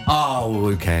 Oh,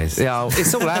 who cares? Yeah,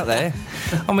 it's all out there.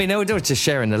 I mean, they're just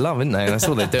sharing the love, aren't they? That's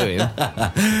all they're doing.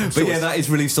 But yeah, that is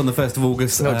released on the 1st of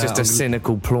August. It's not just a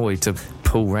cynical ploy to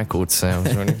pull record sales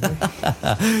or anything.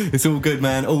 It's all good,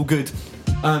 man, all good.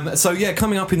 So yeah,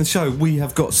 coming up in the show, we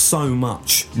have got so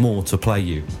much more to play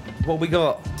you. What we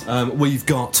got? We've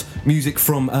got music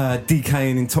from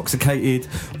DK and Intoxicated.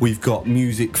 We've got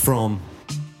music from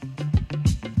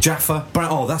Jaffa.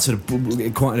 Oh, that's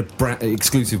quite an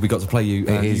exclusive we got to play you.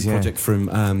 A new project from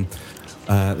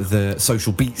the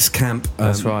Social Beats camp.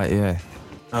 That's right, yeah.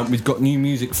 We've got new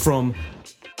music from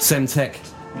Semtech.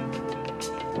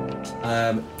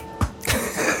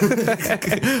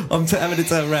 I'm having to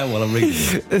turn around while I'm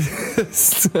reading it.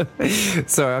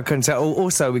 Sorry, I couldn't tell.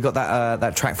 Also, we got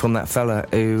that track from that fella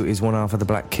who is one half of the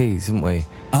Black Keys, didn't we?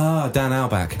 Ah, Dan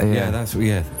Auerbach. Yeah, that's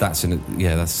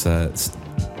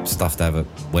stuff to have at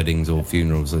weddings or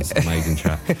funerals. It's an amazing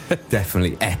track.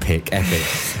 Definitely epic.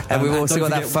 And we've also got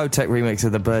that Photek remix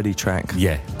of the Birdie track.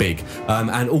 Yeah, big.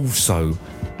 And also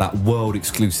that world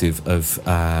exclusive of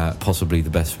possibly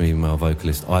the best female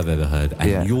vocalist I've ever heard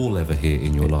and you'll ever hear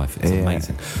in your life. It's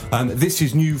amazing. This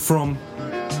is new from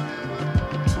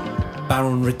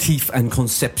Baron Retief and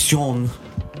Concepcion,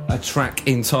 a track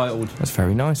entitled... That's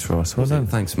very nice for us, wasn't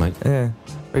it? Thanks, mate. Yeah,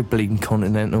 very bleeding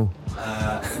continental.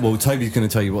 Well, Toby's going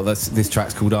to tell you what this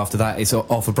track's called after that. It's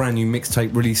off a brand new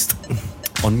mixtape released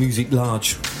on Musique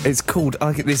Larger. It's called...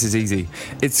 this is easy.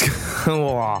 It's...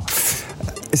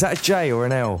 Is that a J or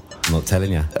an L? I'm not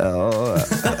telling you.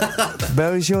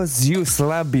 Belgios Jus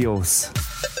Labios.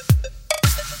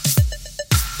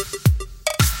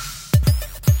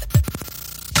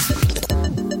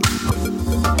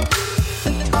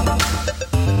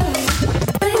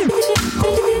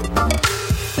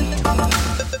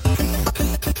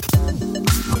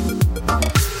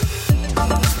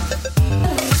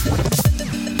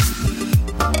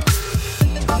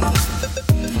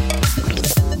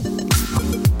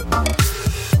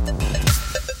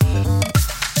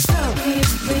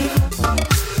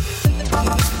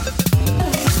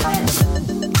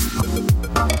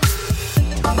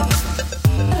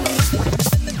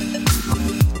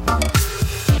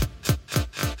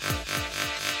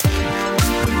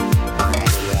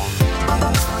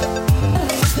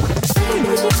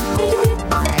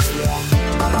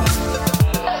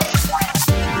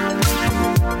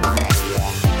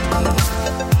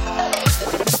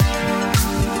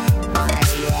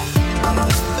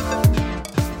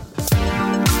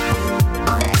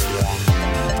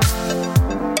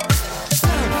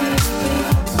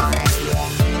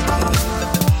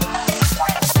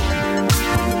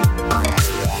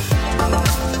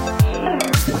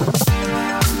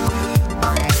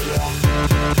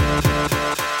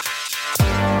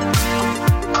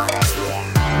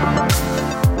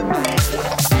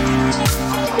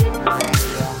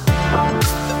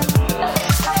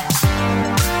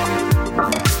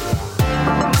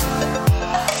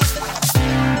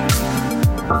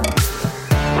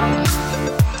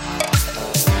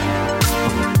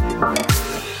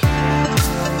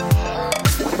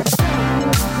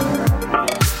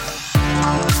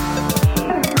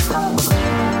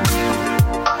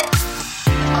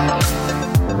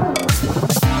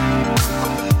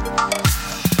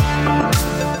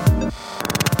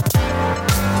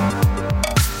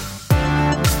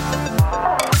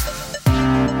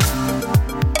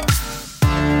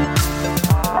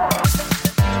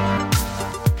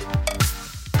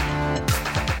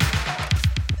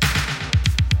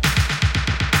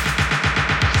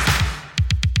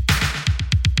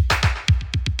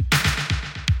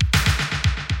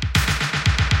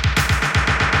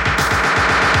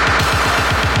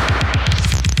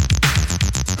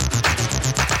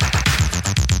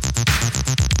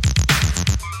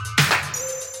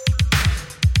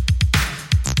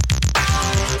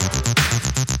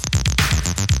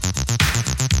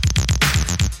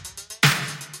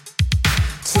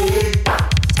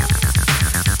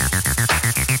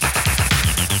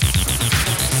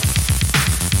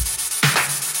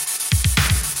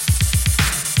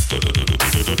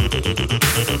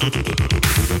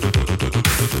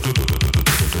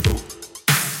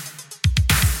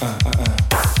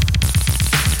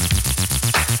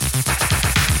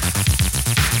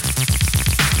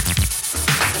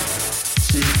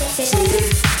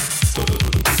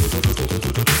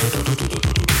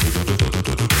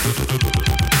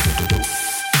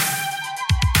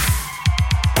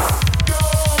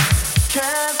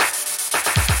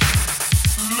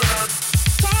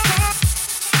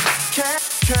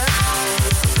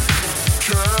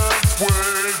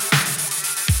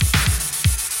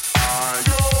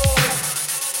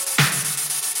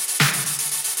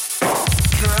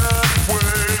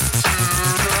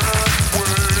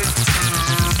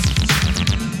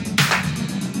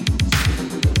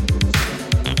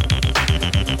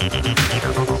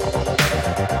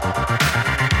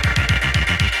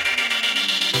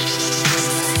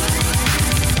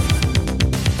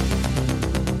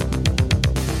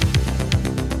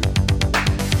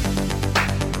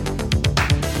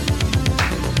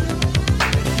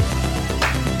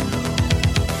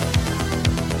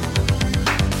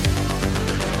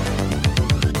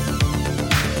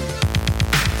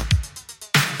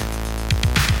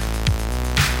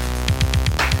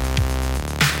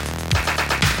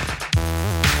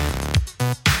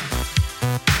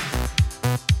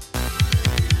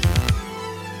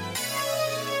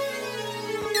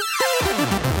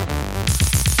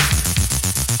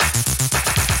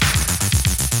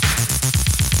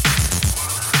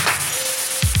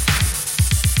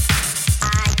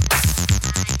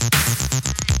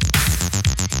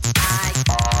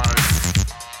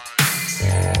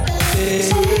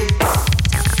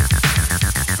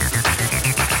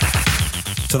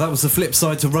 So that was the flip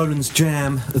side to Roland's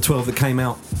Jam, the 12 that came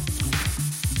out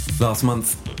last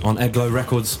month on Eglo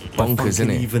Records. Bonkers, isn't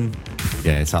it? Even.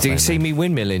 Yeah, it's up Do there, you see man. me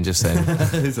windmilling just then?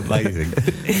 It's amazing.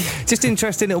 Just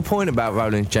interesting little point about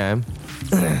Roland's Jam.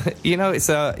 You know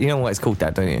why it's called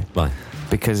that, don't you? Right.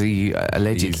 Because he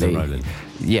allegedly, Roland.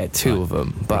 yeah, two of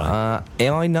them. But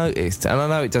I noticed, and I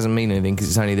know it doesn't mean anything because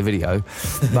it's only the video,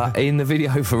 but in the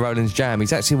video for Roland's Jam,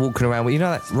 he's actually walking around with, you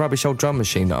know, that rubbish old drum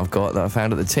machine that I've got that I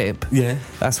found at the tip. Yeah.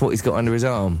 That's what he's got under his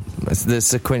arm. It's the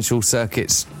sequential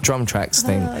circuits drum tracks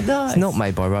thing. Nice. It's not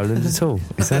made by Roland at all.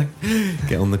 Is that?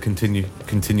 Get on the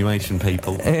continuation,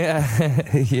 people.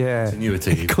 Yeah, yeah.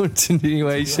 Continuity.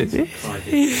 Continuation. I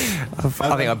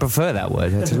think I prefer that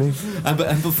word, actually.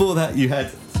 And before that, you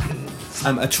had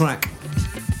a track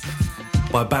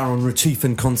by Baron Retief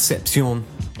and Concepcion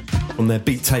from their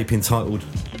beat tape entitled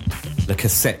Le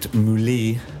Cassette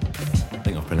Moulée. I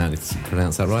think I've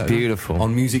pronounced that right. Beautiful.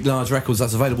 On Musique Larger Records,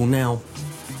 that's available now.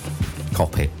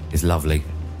 Cop it. It's lovely.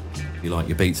 If you like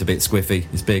your beats a bit squiffy,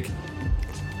 it's big.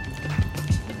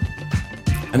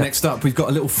 And next up, we've got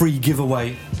a little free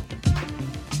giveaway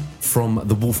from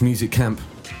the Wolf Music Camp.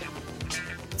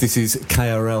 This is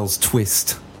KRL's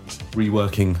Twist,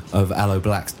 reworking of Aloe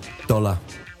Blacc Dollar.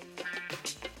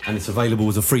 And it's available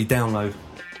as a free download.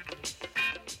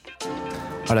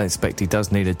 I don't expect he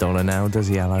does need $1 now, does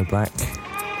he, Aloe Blacc?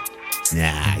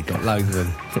 Nah, he got loads of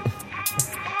them.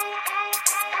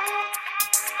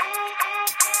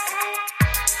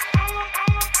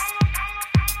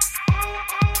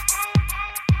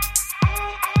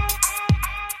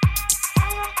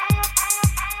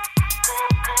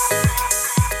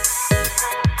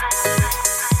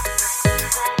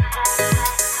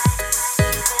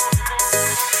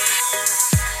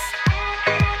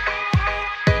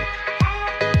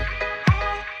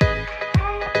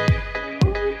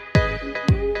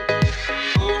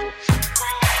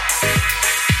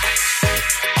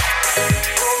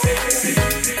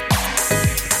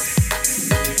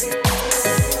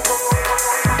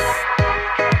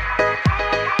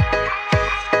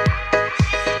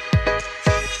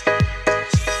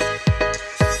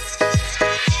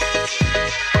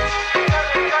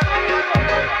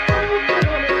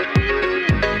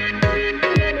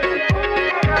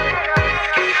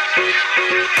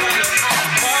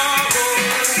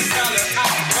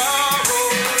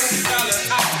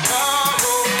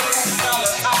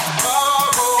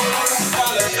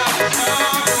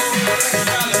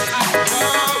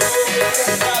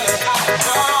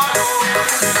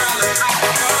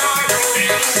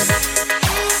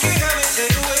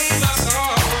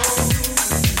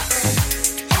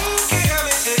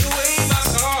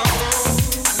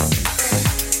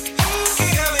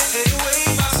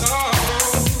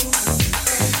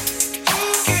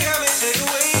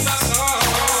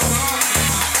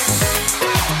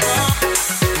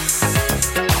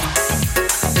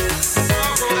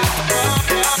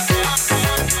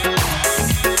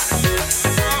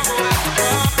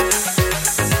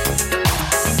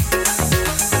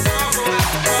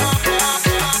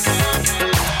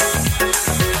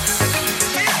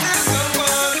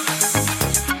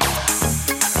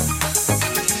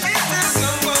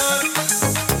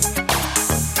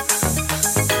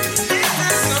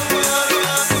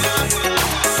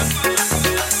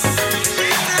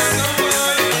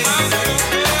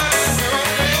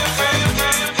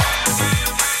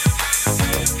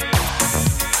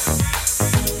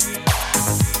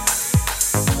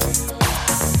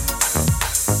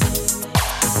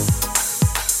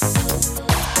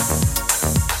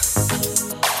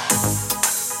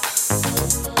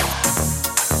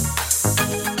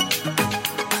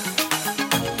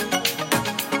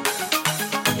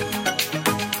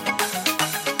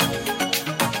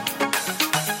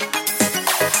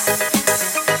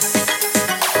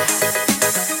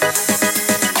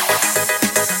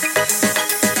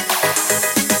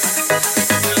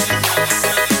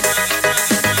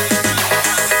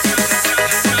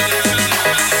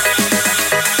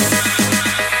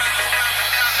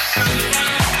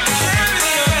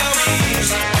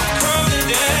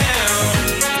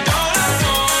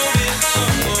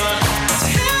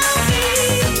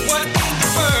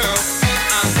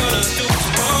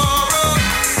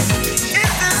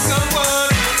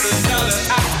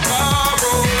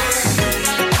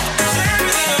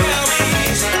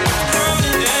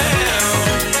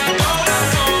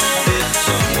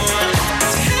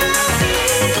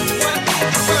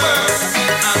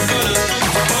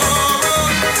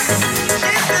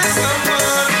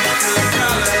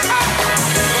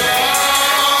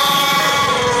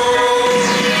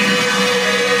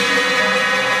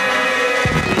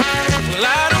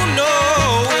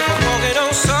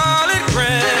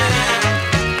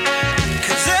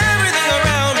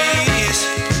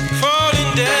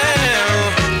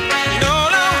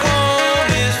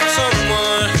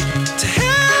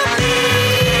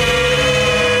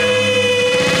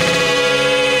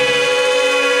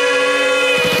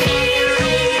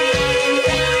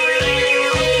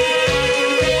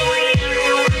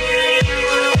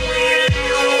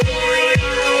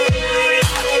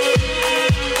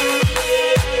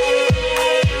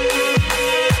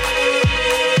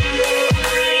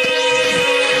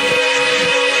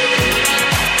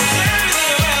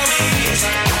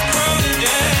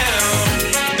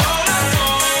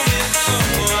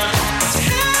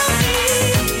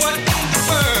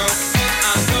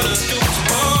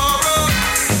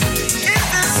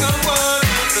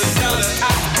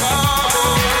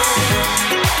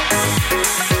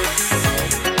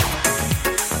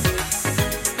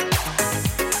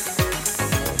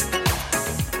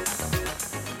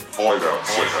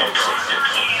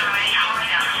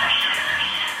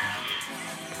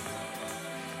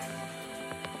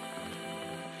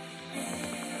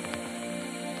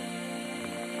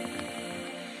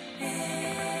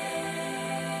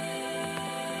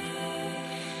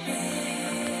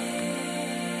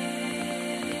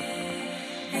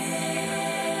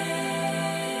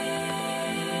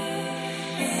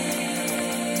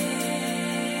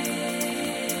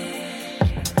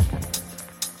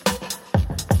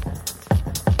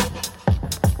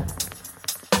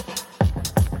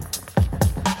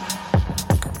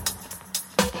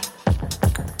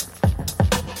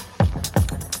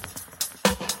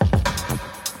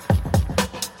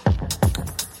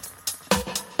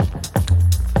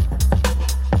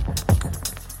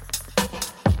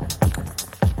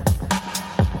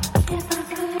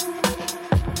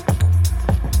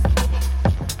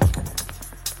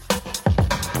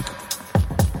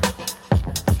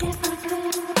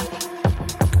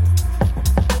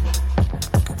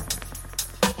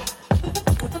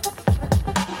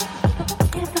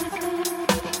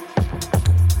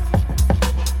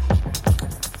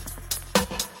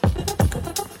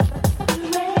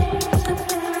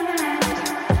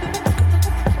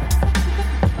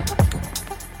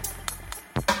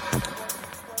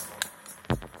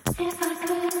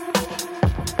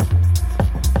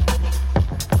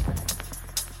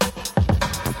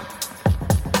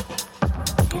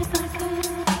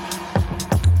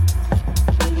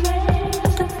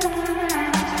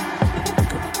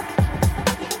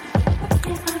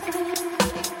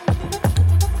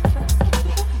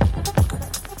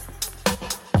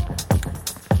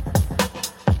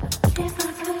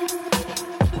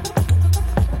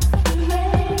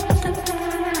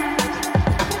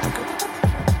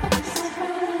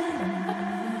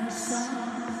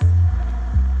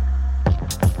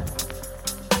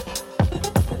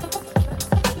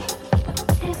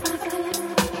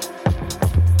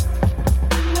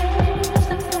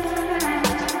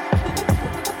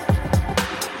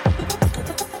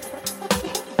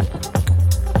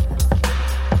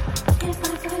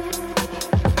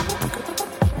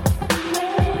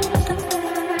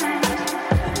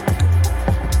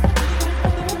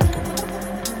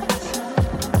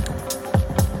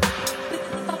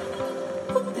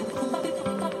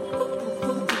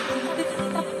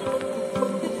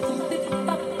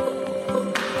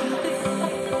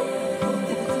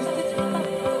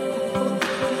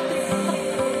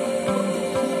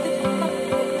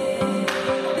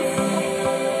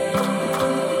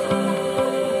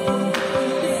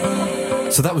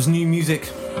 So that was new music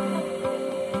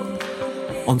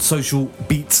on Social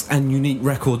Beats and Unique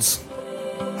Records.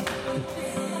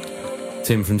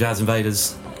 Tim from Jazz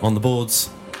Invaders on the boards.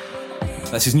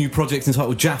 That's his new project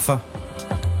entitled Jaffa.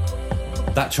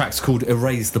 That track's called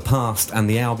Erase the Past, and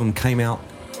the album came out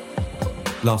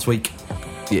last week.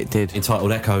 Yeah, it did.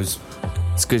 Entitled Echoes.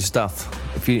 It's good stuff.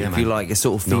 If you like a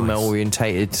sort of female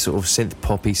orientated sort of synth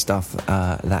poppy stuff,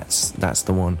 that's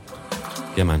the one.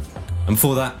 Yeah, man. And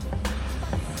before that,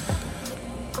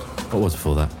 what was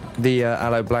before that? The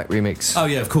Aloe Blacc remix. Oh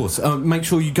yeah, of course. Make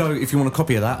sure you go if you want a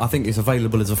copy of that. I think it's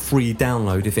available as a free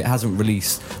download if it hasn't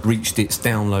reached its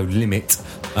download limit.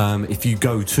 If you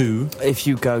go to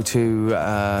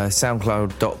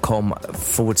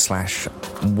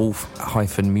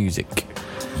soundcloud.com/wolf-music.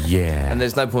 Yeah. And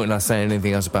there's no point in us saying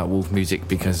anything else about Wolf Music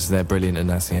because they're brilliant and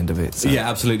that's the end of it. So. Yeah,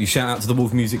 absolutely. Shout out to the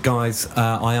Wolf Music guys.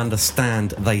 I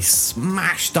understand they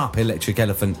smashed up Electric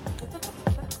Elephant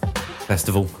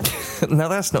Festival. Now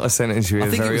that's not a sentence you hear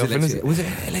very often, is it? Was it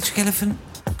Electric Elephant?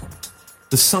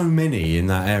 There's so many in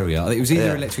that area. It was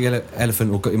either Electric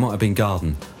Elephant or it might have been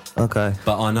Garden. Okay.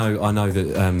 But I know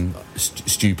that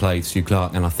Stu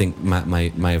Clark, and I think Matt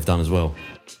may have done as well.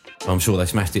 I'm sure they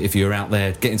smashed it. If you're out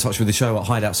there, get in touch with the show at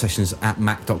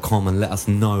hideoutsessions@mac.com and let us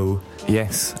know.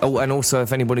 Yes. Oh, and also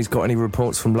if anybody's got any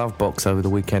reports from Lovebox over the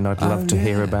weekend, I'd love to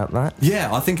hear about that.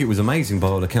 Yeah, I think it was amazing by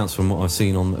all accounts from what I've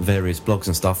seen on various blogs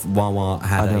and stuff. Wawa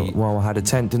had a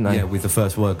tent, didn't they? Yeah, with the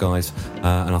First Word guys,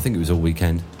 and I think it was all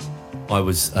weekend. I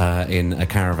was in a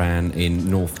caravan in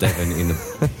North Devon in the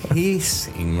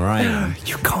pissing rain.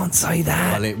 You can't say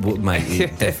that. Well, mate,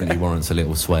 it definitely warrants a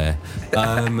little swear.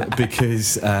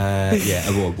 Because,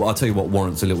 well, I'll tell you what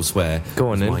warrants a little swear. Go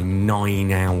on, then. My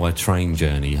 9-hour train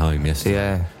journey home yesterday.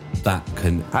 Yeah. That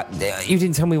can... You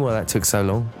didn't tell me why that took so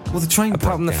long. Well, the train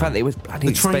Apart from the broke fact that it was down. bloody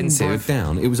The train expensive. broke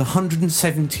down. It was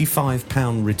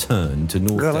 £175 return to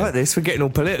North. I like this. We're getting all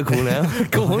political now.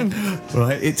 Go on.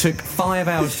 Right, it took 5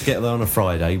 hours to get there on a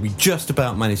Friday. We just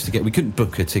about managed to get. We couldn't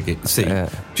book a seat. Yeah.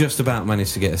 Just about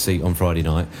managed to get a seat on Friday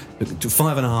night. It took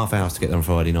 5.5 hours to get there on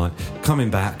Friday night. Coming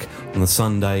back on the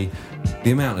Sunday.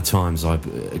 The amount of times I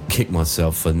kick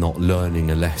myself for not learning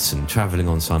a lesson, travelling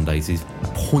on Sundays is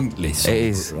pointless. It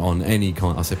is. On any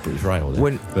kind. I said British Rail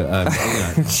there.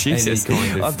 Jesus, any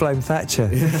kind I of. blame Thatcher.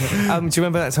 Do you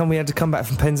remember that time we had to come back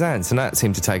from Penzance, and that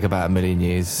seemed to take about 1 million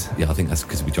years? Yeah, I think that's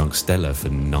because we drank Stella for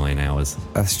 9 hours.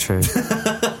 That's true.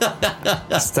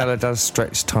 Stella does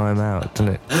stretch time out,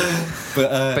 doesn't it?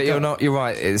 But you're not. You're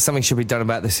right. Something should be done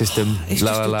about the system. It's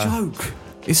just a joke.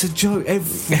 It's a joke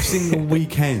every single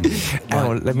weekend. Hang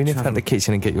on, let me nip out the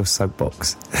kitchen and get your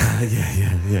soapbox.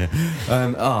 Yeah.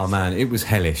 Oh man, it was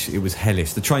hellish.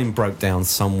 The train broke down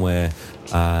somewhere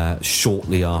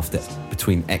shortly after,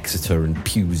 between Exeter and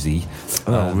Pewsey.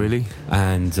 Oh, really?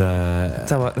 And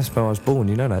That's where I was born.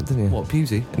 You know that, didn't you? what,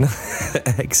 Pewsey?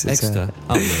 Exeter.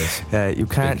 Oh yes. Yeah, you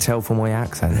can't tell from my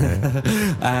accent.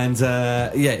 And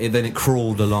then it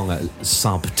crawled along at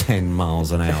sub 10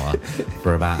 miles an hour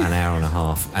for about an hour and a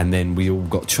half, and then we all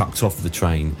got chucked off the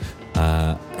train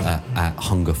at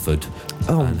Hungerford.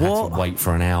 Oh, and what? had to wait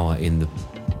for an hour in the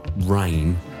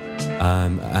rain.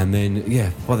 And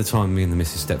then, by the time me and the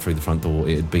missus stepped through the front door,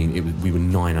 we were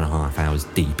 9.5 hours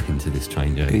deep into this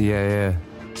train journey. Yeah.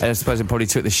 And I suppose it probably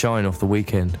took the shine off the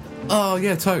weekend. Oh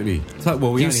yeah, totally.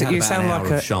 Well, we only had about an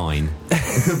hour of shine,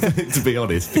 to be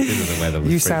honest, because of the weather.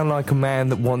 You sound like a man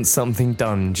that wants something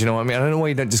done. Do you know what I mean? I don't know why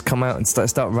you don't just come out and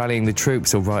start rallying the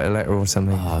troops or write a letter or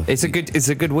something. It's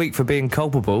a good week for being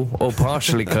culpable or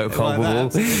partially culpable.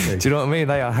 Do you know what I mean?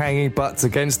 They are hanging butts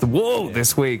against the wall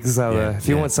this week. So if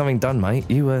you want something done, mate,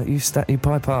 you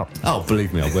pipe up. Oh,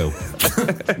 believe me, I will.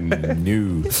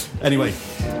 No. Anyway,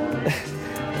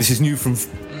 this is new from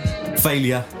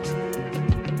Failure.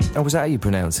 Oh, was that how you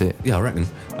pronounce it? Yeah, I reckon.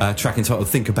 Track entitled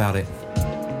Think About It.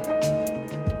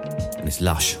 And it's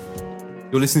lush.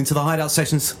 You're listening to the Hideout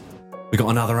Sessions. We've got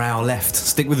another hour left.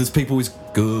 Stick with us, people. It's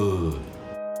good.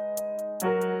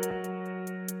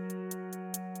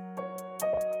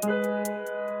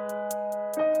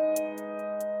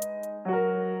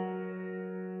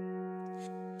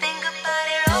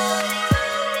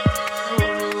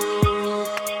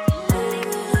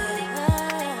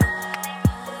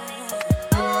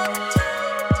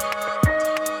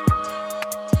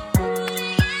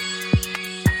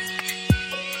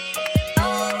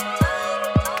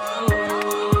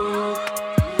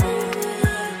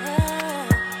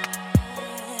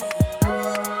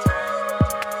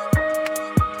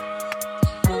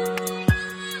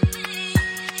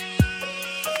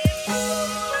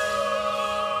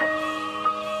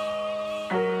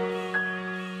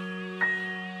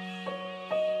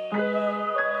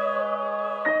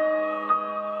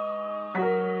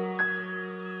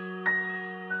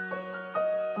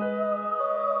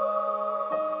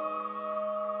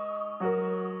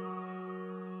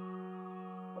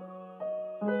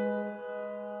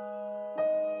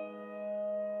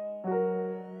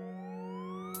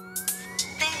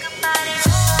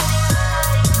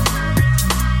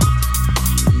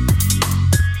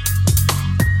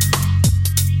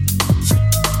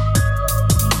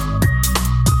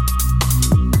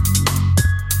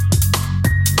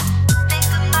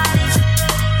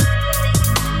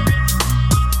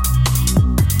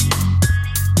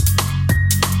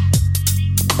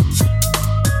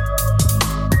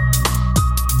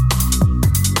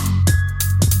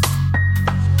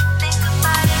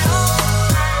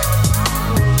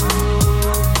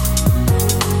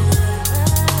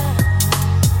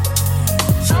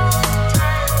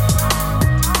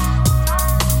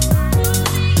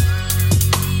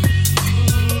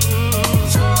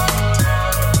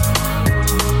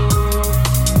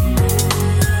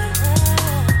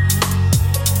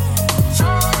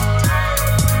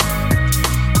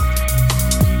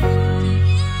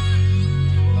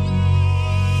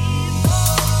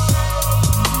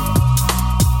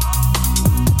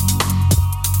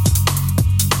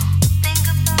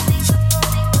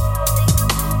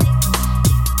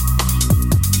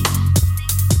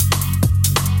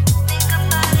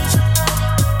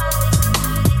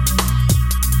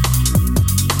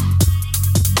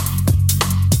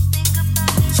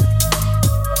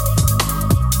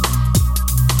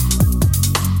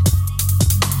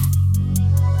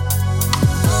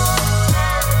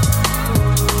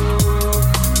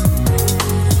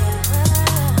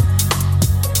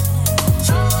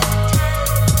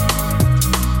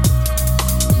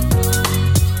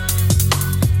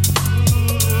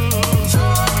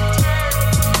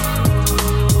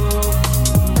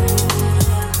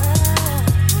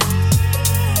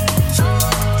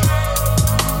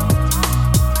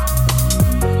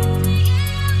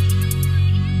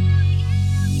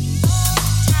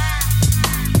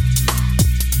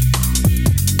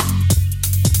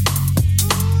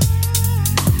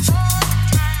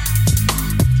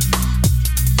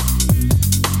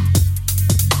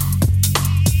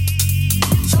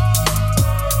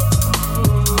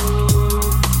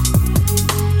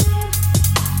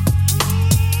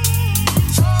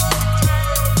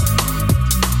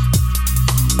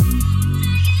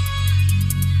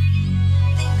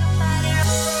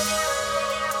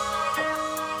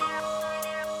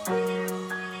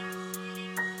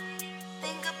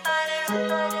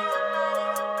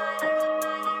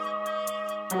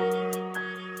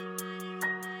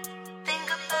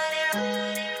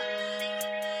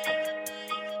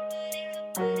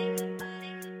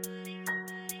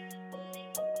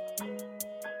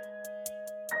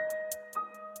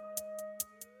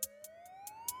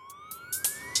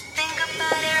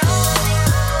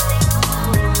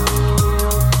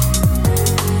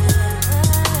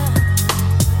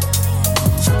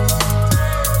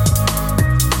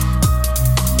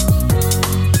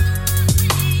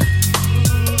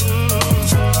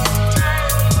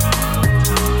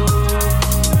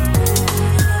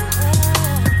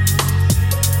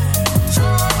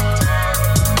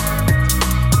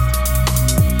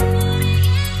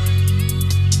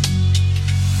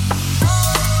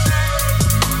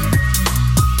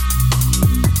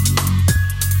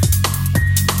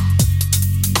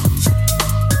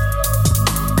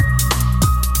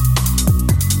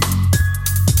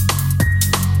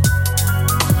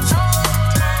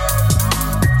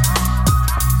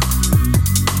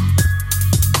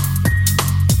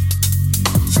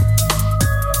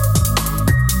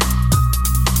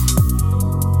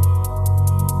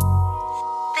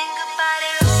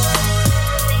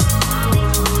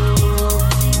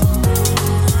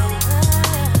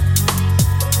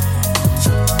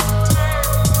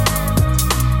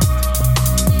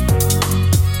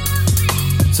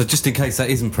 So just in case that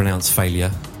isn't pronounced failure,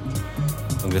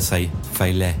 I'm going to say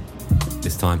failure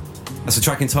this time. That's a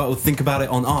track entitled Think About It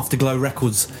on Afterglow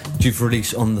Records, due for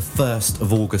release on the 1st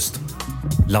of August.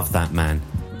 Love that, man.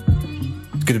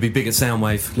 It's going to be big at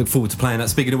Soundwave. Look forward to playing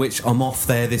that. Speaking of which, I'm off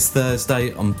there this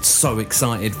Thursday. I'm so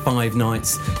excited. 5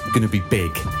 nights. Going to be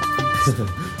big.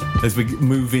 As we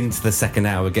move into the second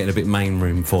hour, getting a bit main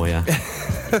room for you.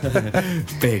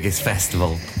 Biggest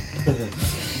festival.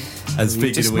 And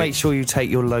just make sure you take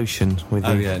your lotion with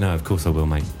you. Oh yeah, no, of course I will,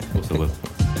 mate. Of course I will.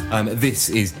 This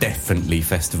is definitely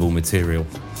festival material.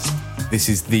 This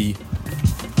is the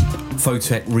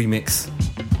Photek Rmx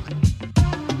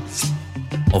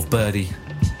of Birdie,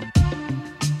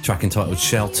 track entitled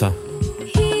Shelter.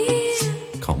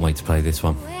 Can't wait to play this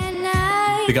one.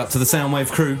 Big up to the Soundwave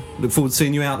crew. Look forward to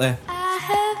seeing you out there. I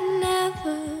have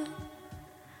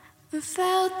never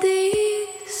felt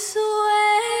this way.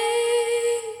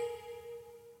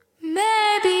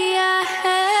 Maybe I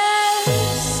have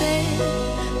said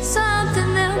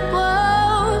something that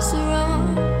was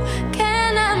wrong.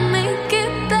 Can I make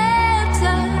it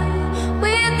better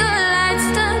with the lights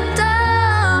turned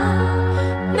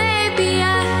down? Maybe I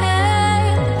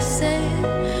have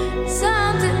said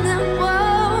something that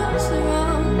was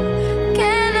wrong.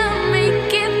 Can I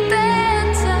make it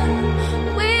better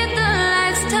with the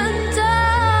lights turned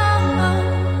down?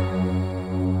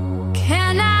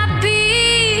 Can I be?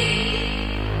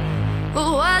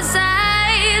 Was I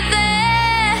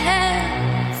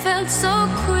there? Felt so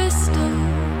crystal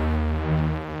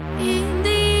in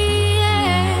the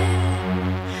air.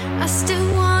 I still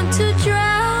want to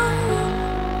drown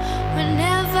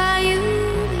whenever you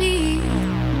leave.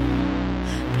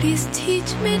 Please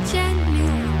teach me gently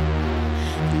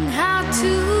how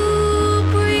to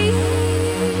breathe.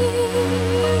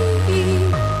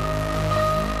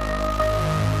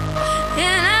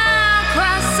 And I'll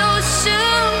cross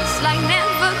oceans like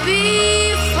never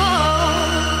before,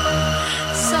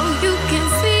 so you can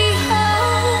see her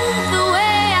the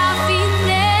way I feel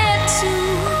it too.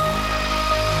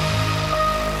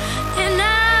 And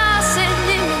I'll send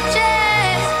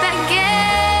images back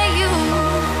at you,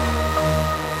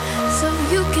 so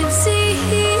you can see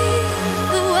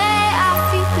the way I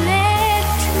feel it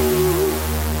too.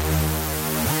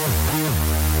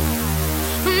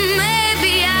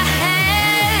 Maybe I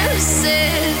have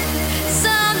said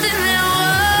something that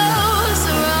was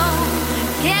wrong.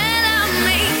 Can I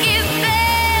make it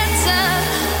better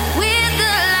with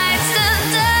the lights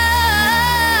turned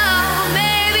down?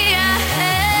 Maybe I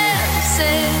have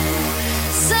said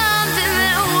something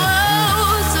that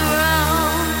was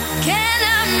wrong. Can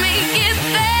I make it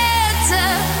better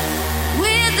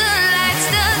with the lights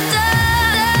turned down?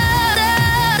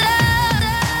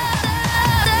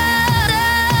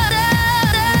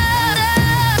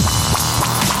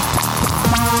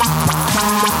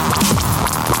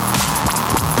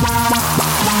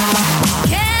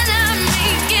 Can I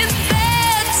make it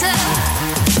better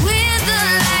with the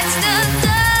lights turned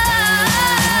down?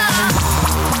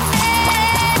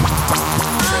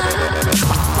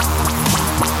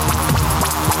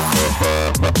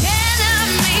 Can I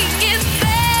make it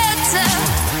better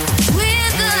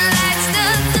with the lights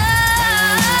turned down?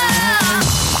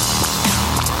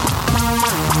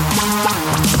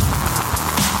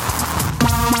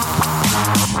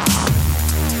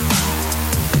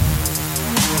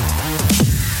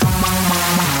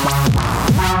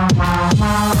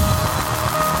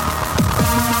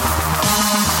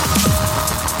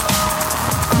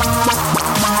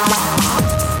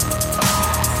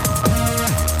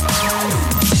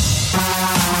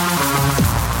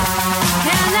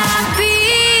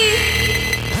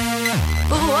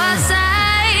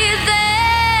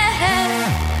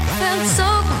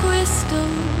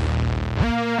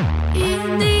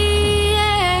 In the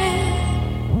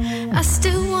end, I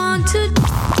still want to.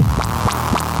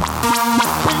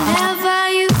 Whenever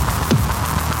you.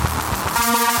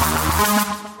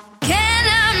 Can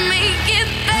I make it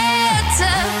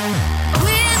better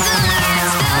with the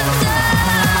lights down?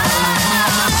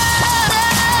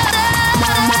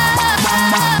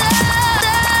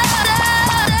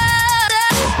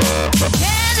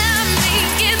 Can I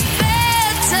make it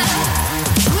better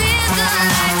with the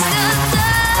lights down?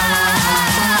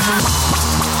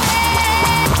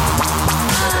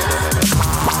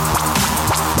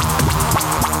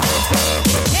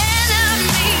 Can I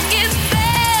make it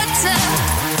better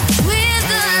with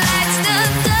the lights down?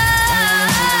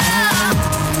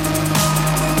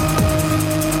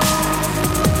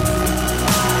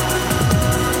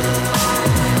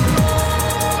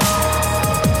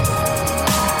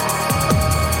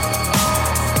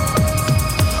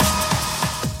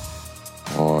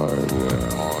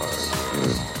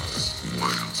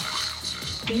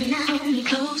 Baby, now hold me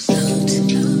close. Baby,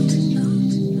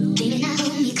 now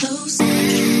hold me close. Baby, now hold me close.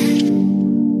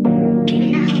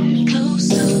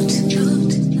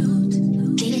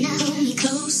 Baby, now hold me close. Close. Baby, now hold me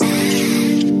close.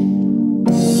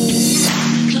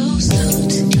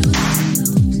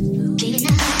 Baby, now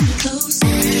hold me close.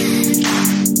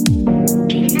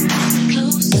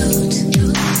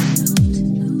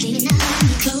 Baby, now hold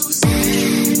me close.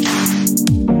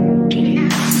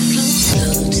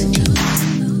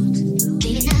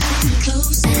 Baby, now hold me close.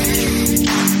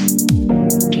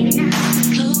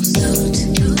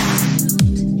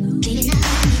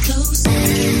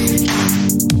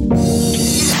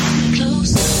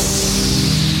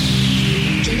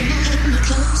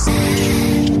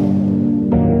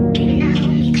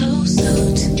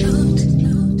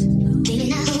 Baby, now hold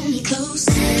me close. Baby, now hold me close.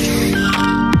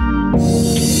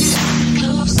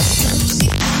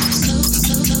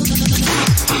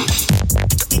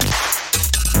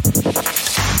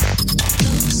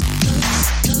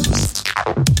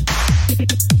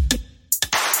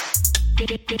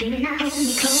 Baby, now hold me close. Baby, now hold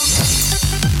me close.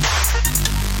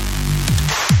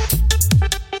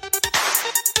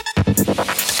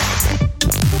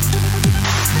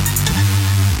 Baby,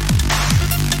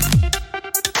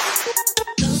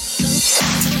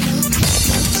 now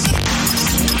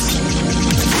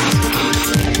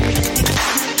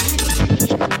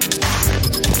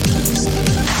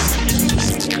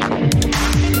hold me close. Baby, now hold me close.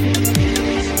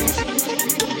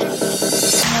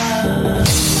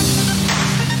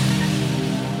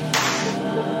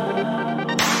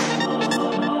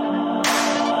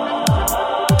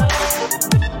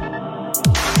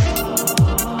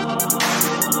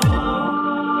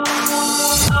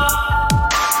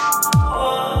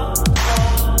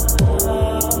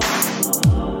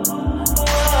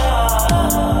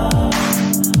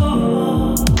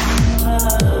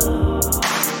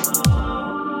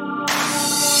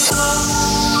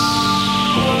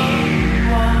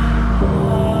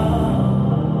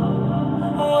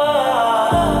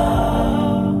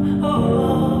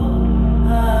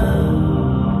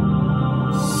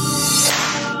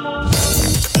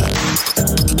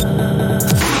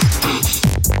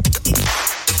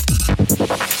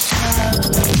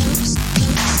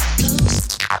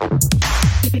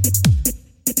 Baby,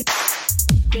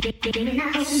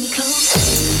 now hold me close. Baby, now hold me close.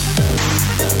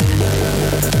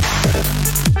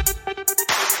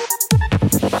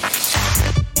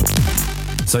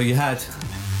 So you had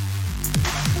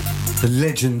the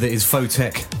legend that is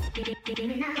Photek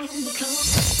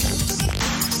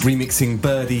remixing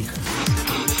Birdie,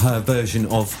 her version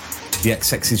of the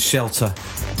XX's Shelter.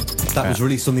 That was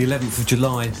released on the 11th of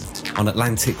July on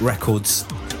Atlantic Records.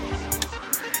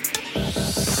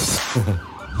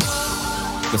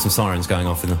 Got some sirens going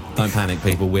off in them. Don't panic,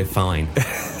 people, we're fine.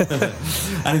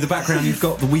 And in the background, you've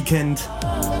got The Weeknd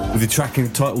with the track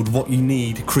entitled What You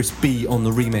Need, Chris B on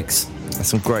the remix. That's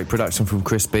some great production from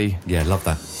Chris B. Yeah, love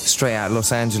that. Straight out of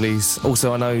Los Angeles.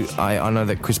 Also, I know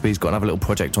that Chris B's got another little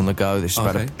project on the go that's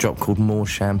about to drop called More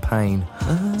Champagne.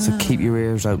 So keep your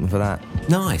ears open for that.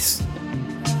 Nice.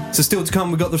 So still to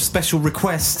come, we've got the special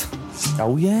request.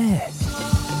 Oh, yeah.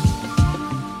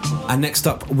 And next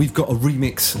up, we've got a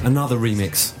remix, another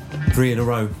remix, 3 in a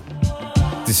row.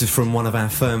 This is from one of our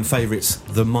firm favourites,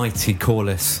 the mighty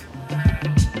Koreless.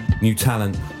 New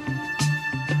talent.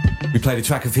 We played a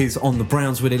track of his on the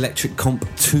Brownswood Electric Comp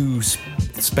 2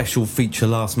 special feature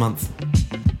last month.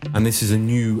 And this is a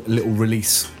new little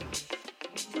release.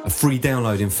 A free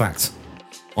download, in fact,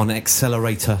 on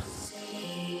Accelerator.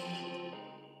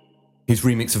 His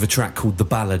remix of a track called The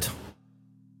Ballad.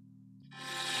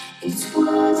 It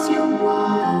was your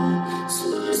wall, so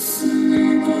listen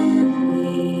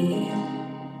anyway.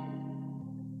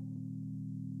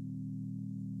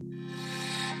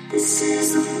 This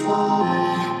is the fall.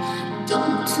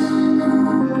 Don't turn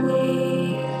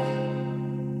away.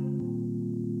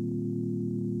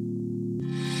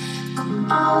 Come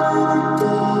out of the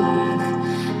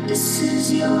dark. This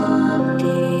is your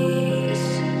day. This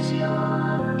is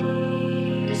your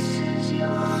day. This is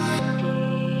your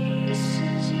day. This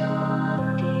is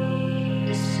your day.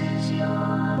 This is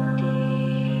your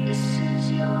day. This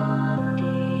is your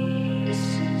day. This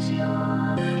is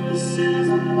your day. This is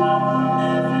a moment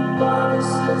everybody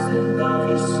says they love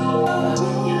you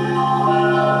so. You know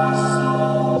I love you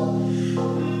so.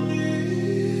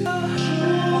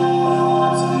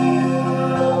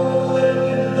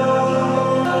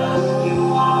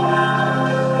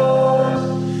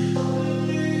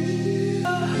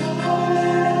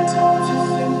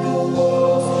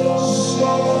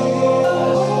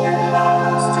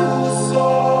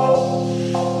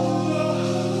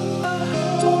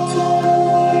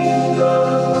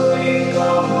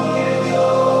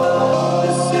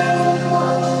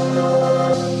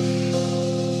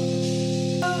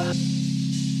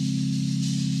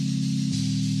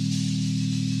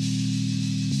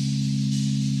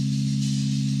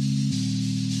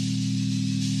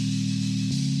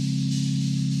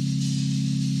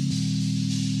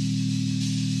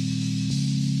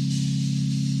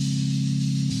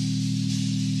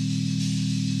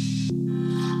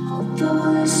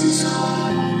 This is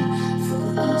hard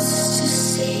for us to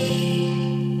see.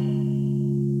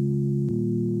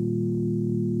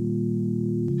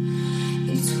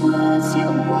 It's worth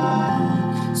your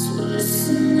while, so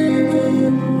listen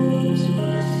and breathe.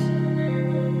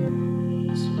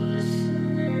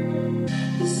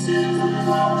 This is the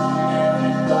problem,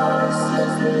 everybody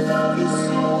says they love you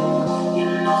so. You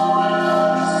know I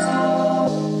love you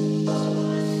so.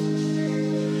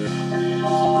 And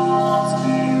all we want to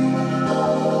be.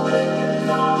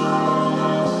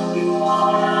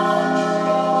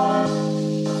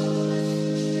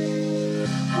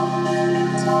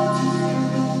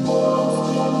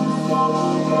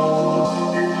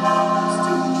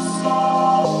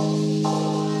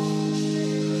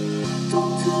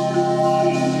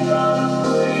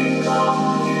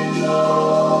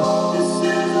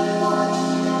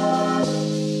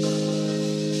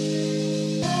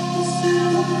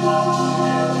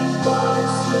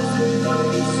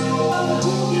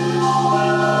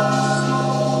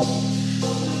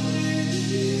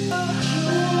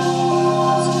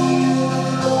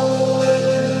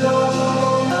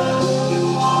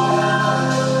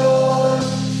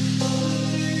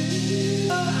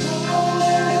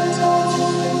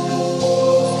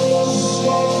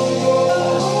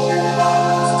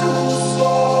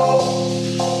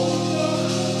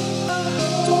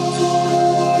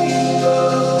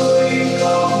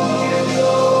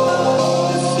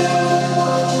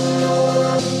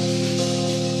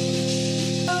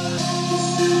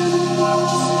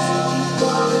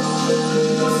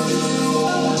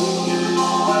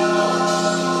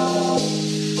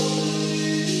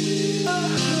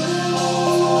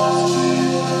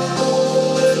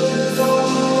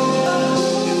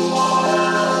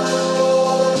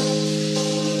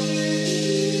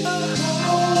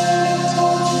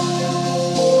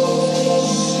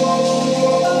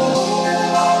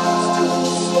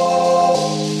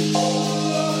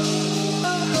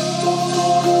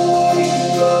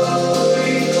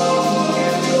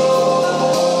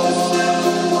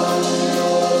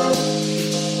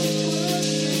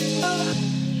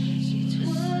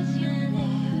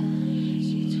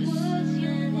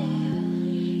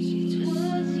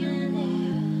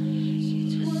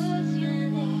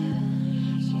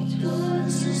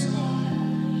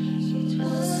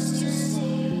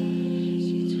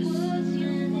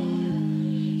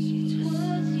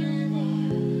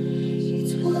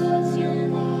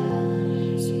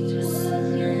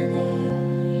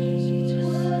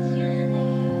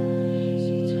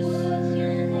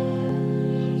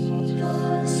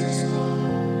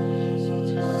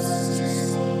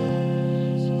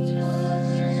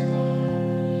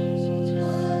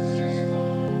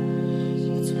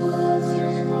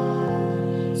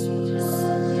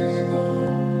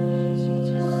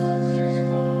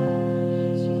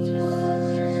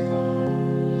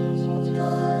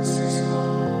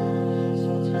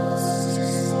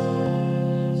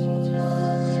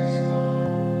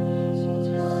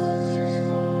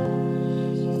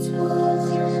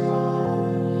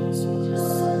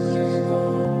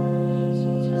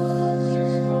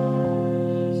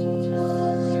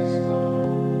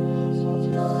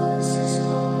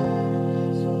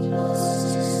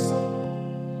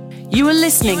 You are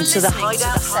listening to the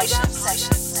Hideout Session.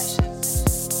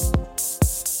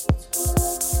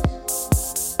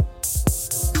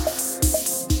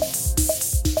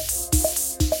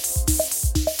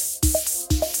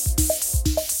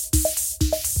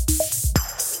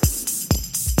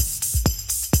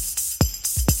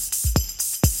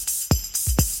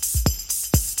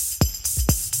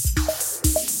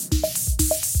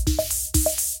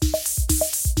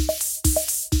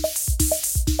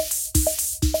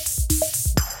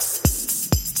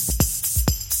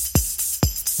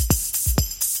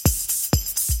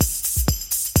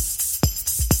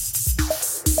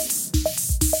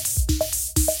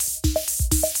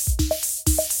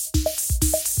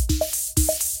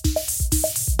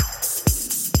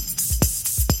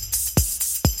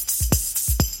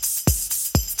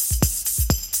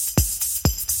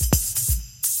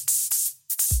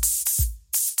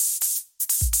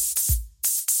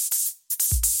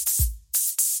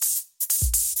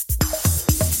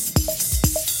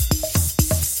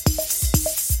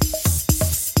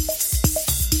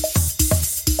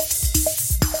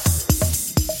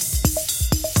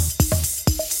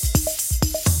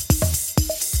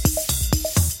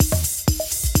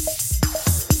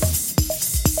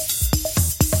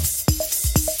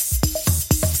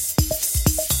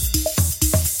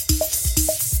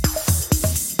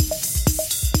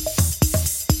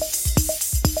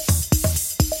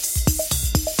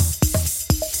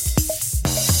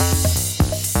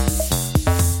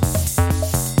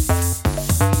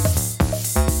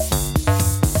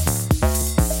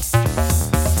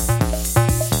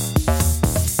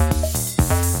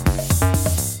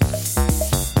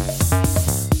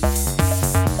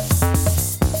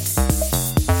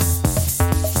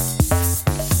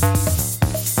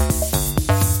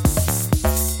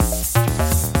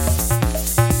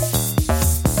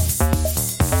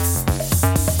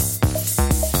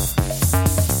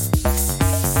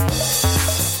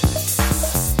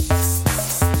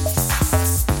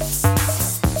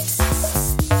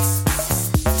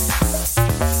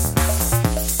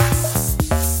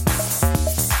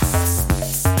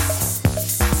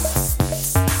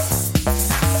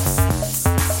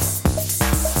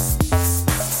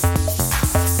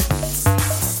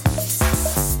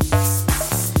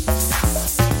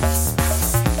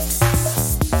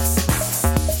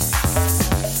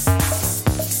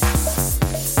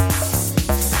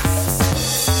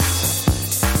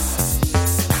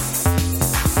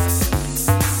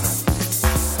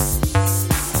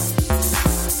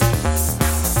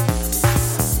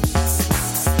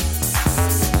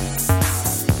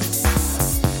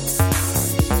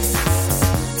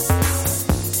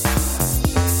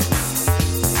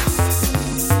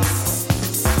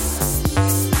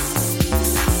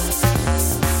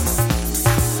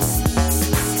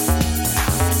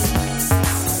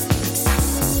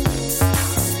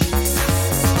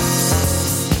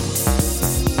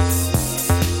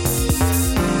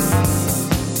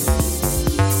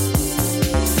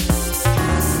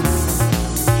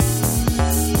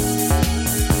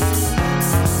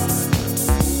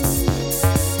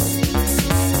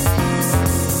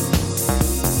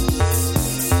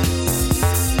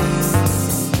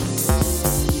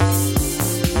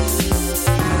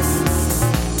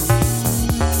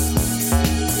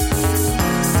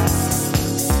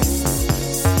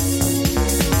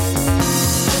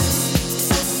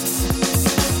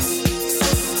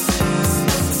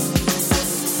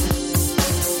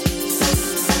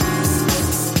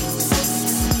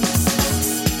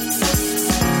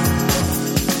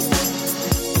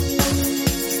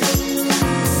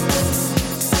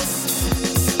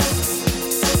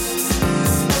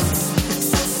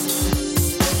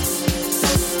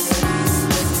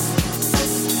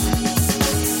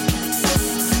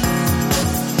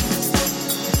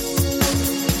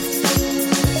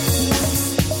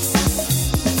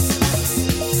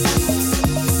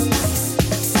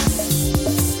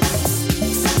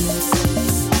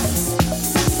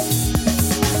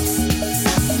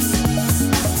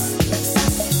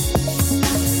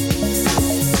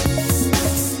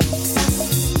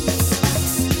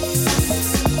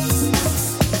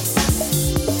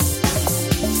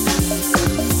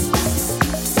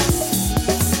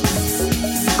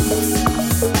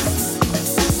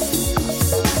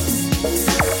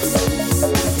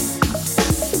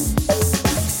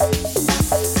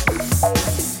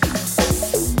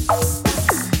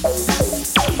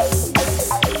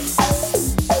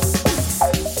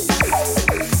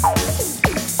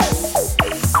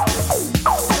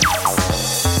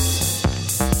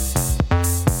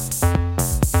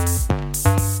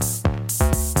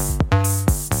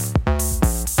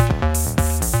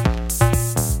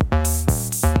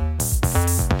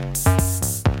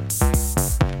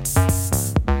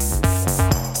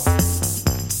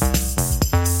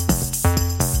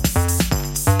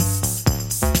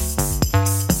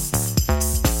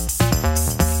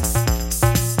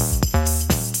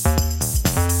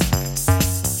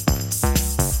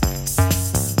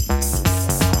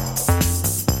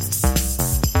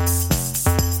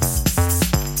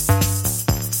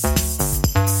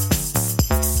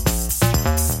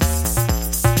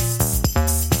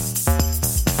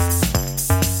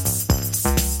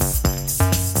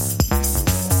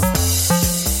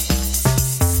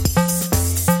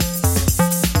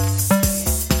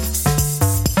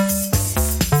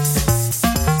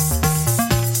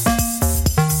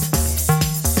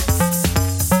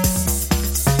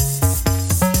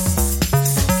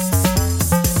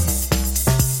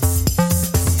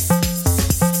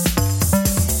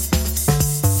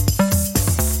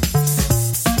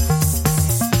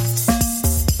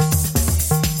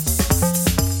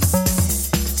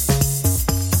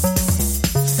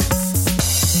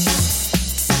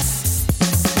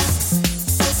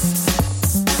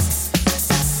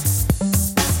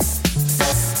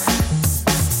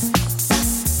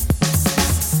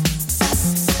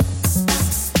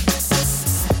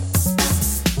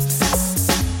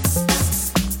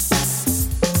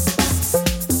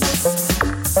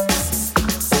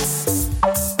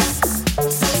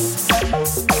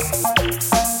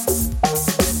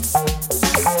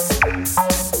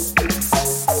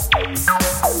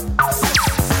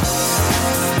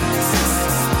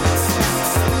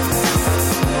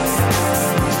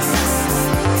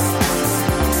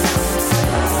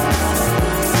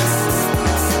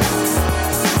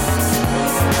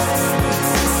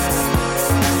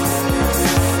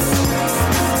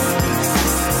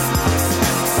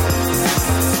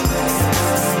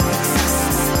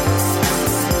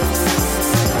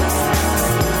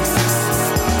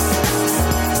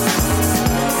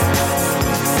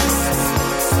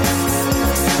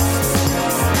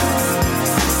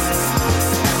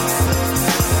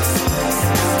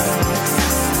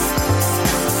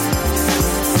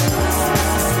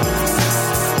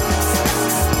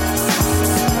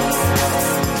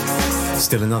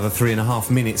 still another 3.5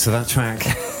 minutes of that track.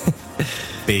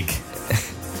 Big.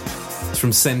 It's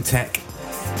from Semtech,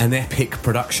 an epic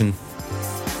production.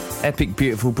 Epic,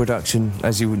 beautiful production,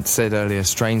 as you said earlier,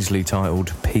 strangely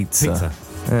titled Pizza.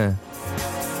 Yeah.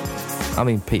 I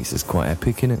mean, pizza's quite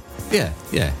epic, isn't it?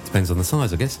 Yeah. Depends on the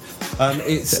size, I guess.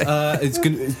 It's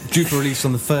due for release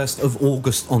on the 1st of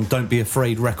August on Don't Be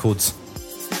Afraid Records.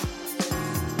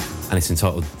 And it's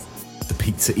entitled The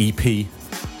Pizza EP.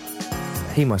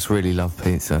 He must really love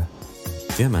pizza.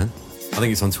 Yeah, man. I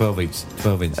think it's on 12 inch as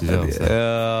well.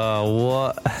 So.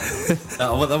 What?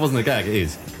 Well, that wasn't a gag, it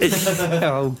is.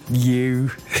 Oh, you.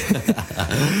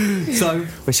 So,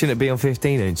 but shouldn't it be on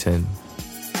 15-inch then?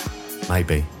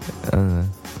 Maybe.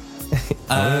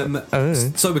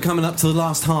 So we're coming up to the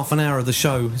last half an hour of the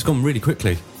show. It's gone really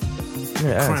quickly.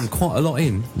 Yeah, crammed quite a lot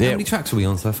in. Yeah. How many tracks are we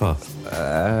on so far?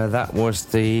 That was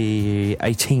the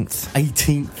 18th.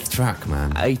 18th track,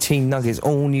 man. 18 nuggets,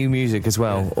 all new music as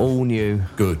well. Yeah. All new.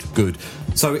 Good.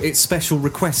 So it's special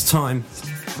request time.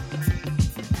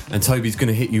 And Toby's going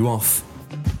to hit you off.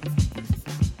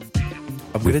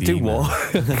 I'm going to do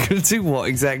what? I'm going to do what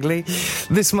exactly?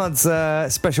 This month's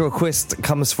special request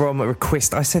comes from I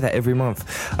say that every month.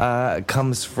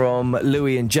 Comes from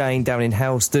Louis and Jane down in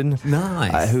Houston.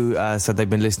 Nice. Who said they've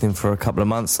been listening for a couple of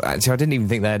months. Actually, I didn't even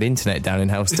think they had internet down in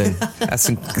Houston.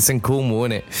 It's in Cornwall,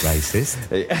 isn't it? Racist.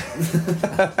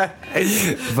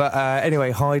 But anyway,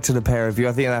 hi to the pair of you.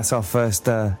 I think that's our first,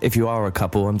 if you are a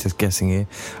couple, I'm just guessing here,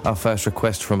 our first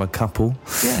request from a couple.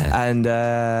 Yeah. And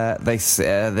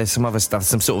there's some other stuff,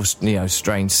 some sort of,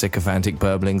 strange sycophantic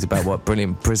burblings about what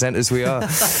brilliant presenters we are.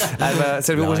 And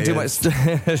so if it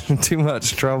wasn't too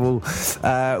much trouble,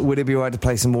 would it be all right to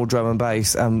play some more drum and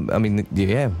bass? I mean,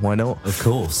 yeah, why not? Of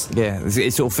course. Yeah,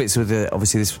 it sort of fits with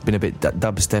obviously this has been a bit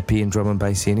dubsteppy and drum and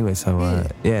bassy anyway, so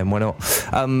yeah, why not?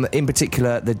 In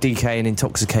particular, the DK and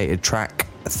Intoxicated track,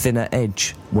 Thinner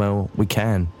Edge. Well, we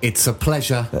can. It's a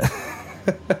pleasure.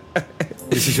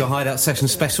 This is your Hideout Session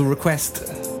special request.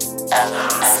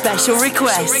 Special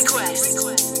request.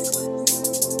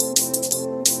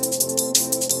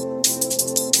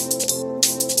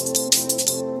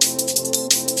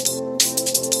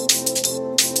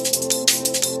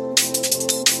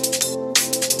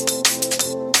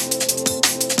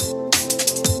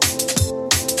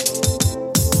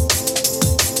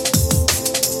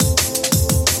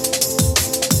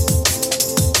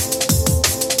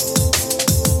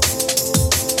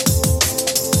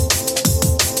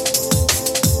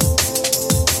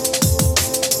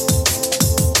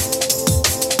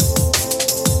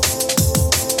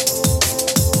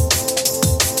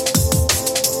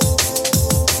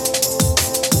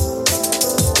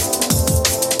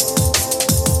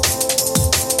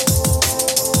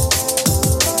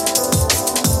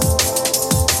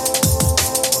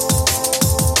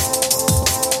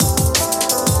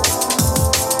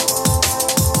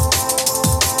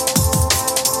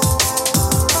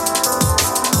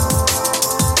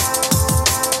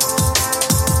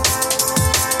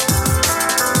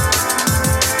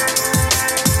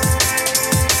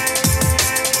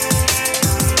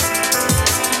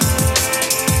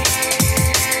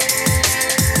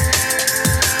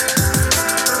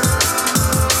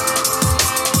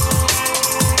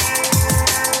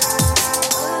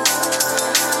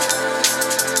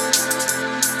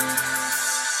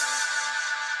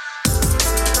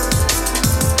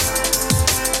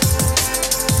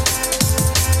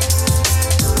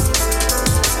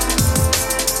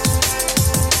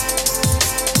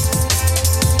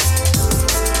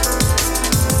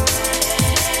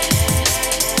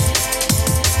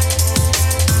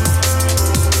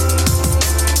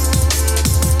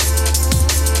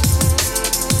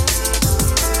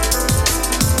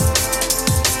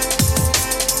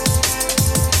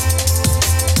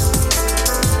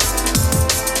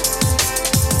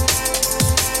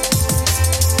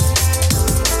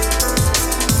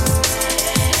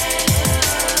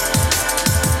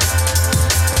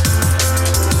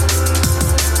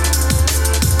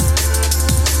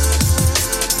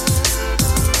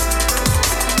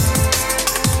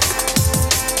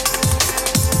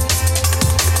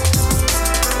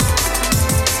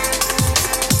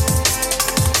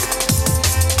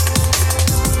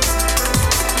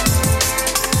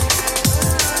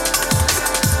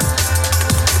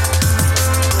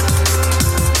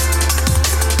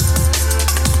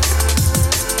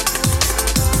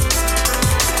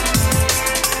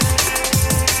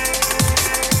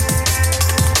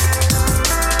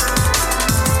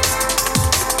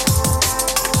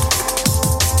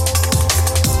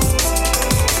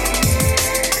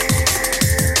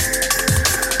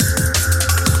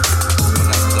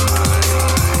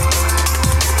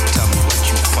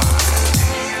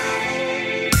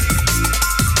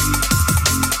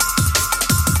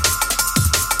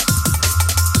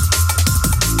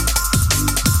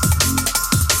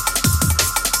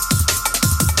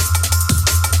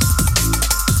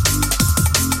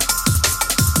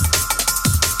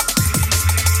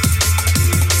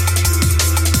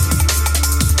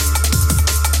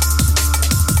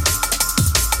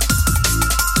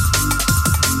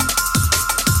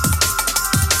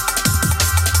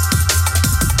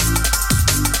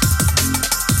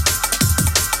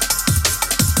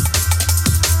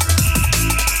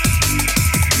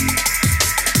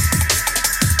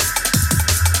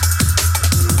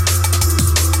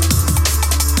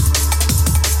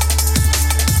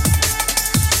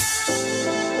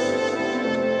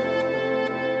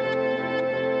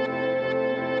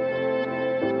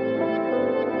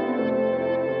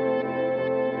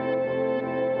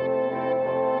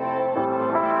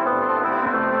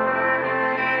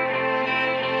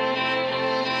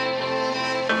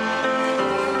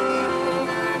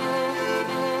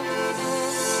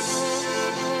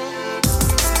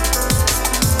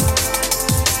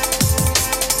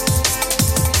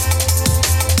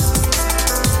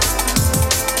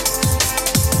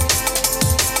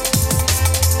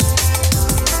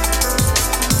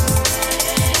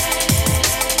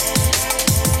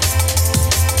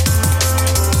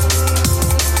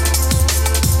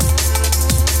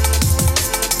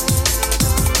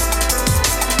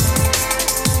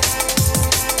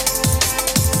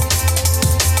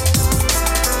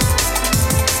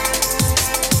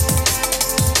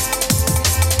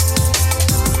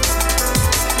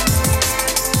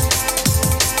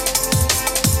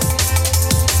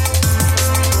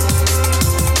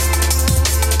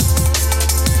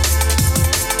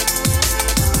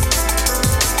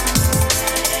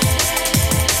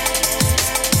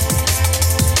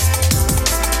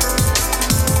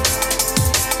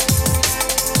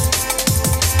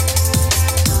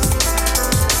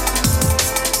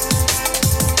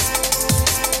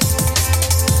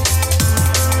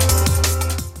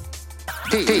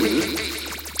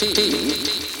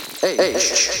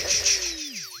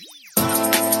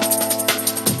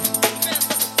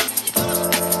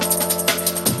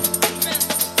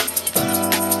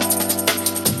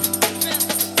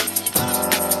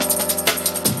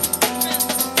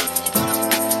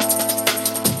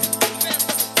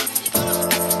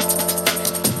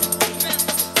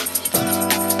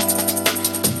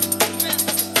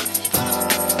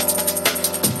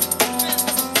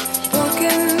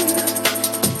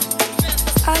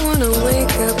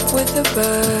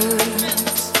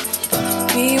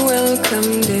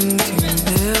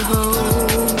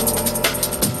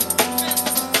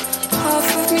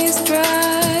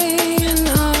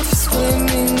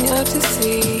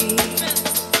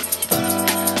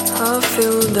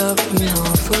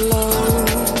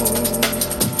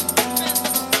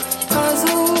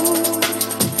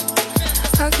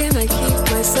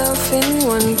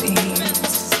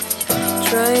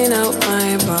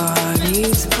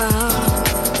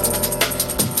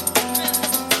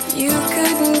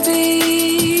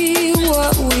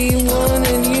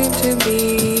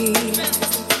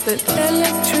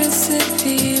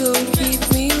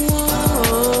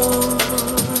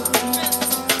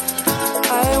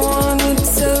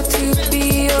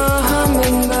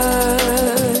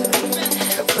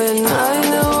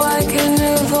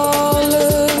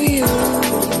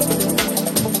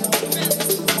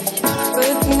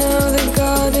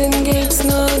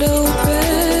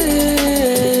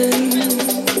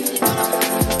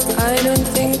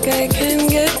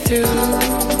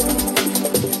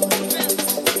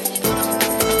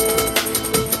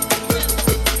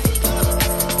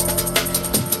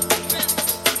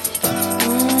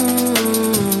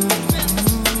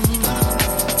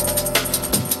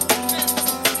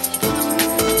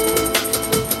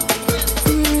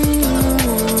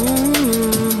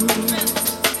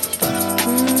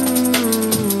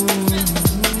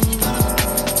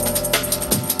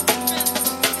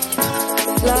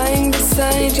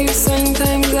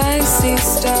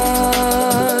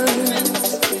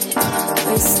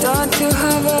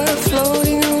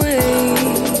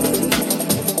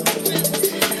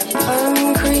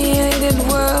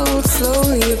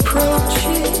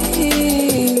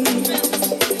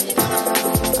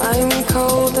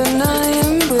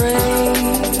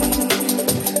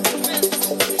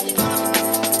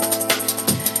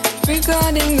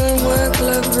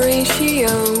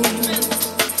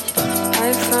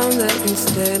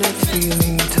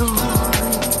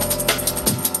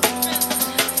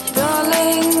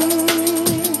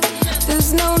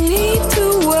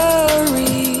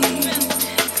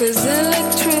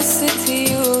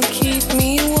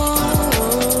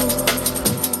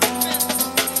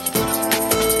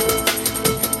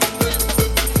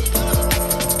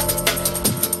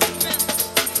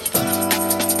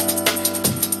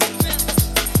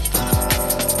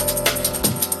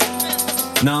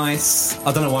 Nice.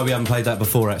 I don't know why we haven't played that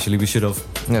before, actually. We should have.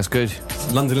 That's good.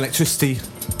 London Electricity.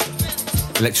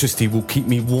 Electricity Will Keep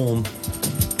Me Warm.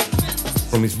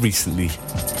 From his recently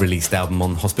released album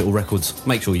on Hospital Records.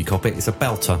 Make sure you cop it. It's a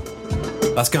belter.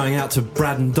 That's going out to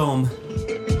Brad and Dom,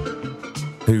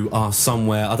 who are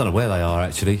somewhere... I don't know where they are,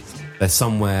 actually. They're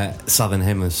somewhere Southern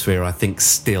Hemisphere, I think,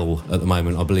 still at the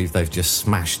moment. I believe they've just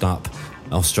smashed up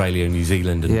Australia, New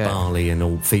Zealand and Bali and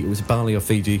all. Was it Bali or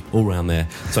Fiji? All around there.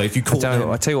 So if you caught them...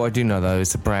 I tell you what I do know, though,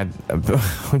 is that Brad,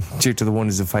 due to the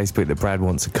wonders of Facebook, that Brad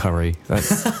wants a curry. I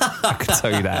can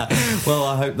tell you that. Well,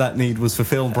 I hope that need was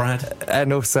fulfilled, Brad.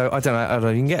 And also, I don't know,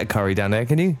 you can get a curry down there,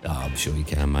 can you? Oh, I'm sure you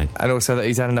can, mate. And also that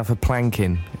he's had enough of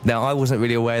planking. Now, I wasn't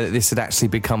really aware that this had actually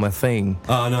become a thing.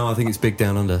 Oh, no, I think it's big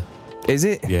down under. Is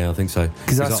it? Yeah, I think so.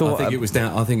 Because I think it was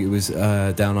down. I think it was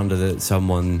down under that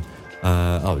someone.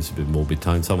 It's a bit morbid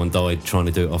tone. Someone died trying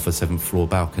to do it off a 7th floor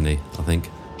balcony, I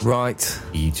think. Right.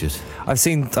 Idiot. I've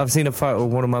seen a photo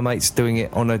of one of my mates doing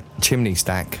it on a chimney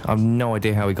stack. I've no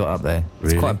idea how he got up there.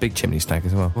 Really? It's quite a big chimney stack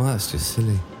as well. Well, that's just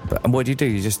silly. But what do?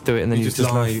 You just do it and then you just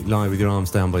lie with your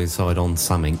arms down by your side on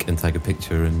something and take a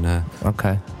picture and...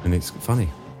 okay. And it's funny.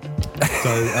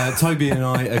 So Toby and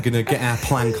I are going to get our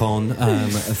plank on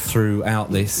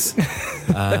throughout this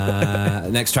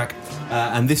next track,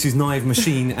 and this is Naive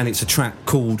Machine, and it's a track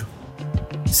called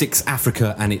 6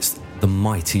 Africa, and it's the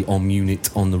mighty Om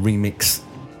Unit on the remix.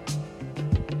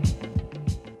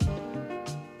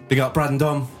 Big up Brad and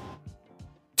Dom.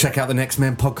 Check out the Next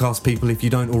Men podcast, people, if you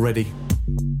don't already.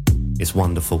 It's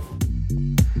wonderful.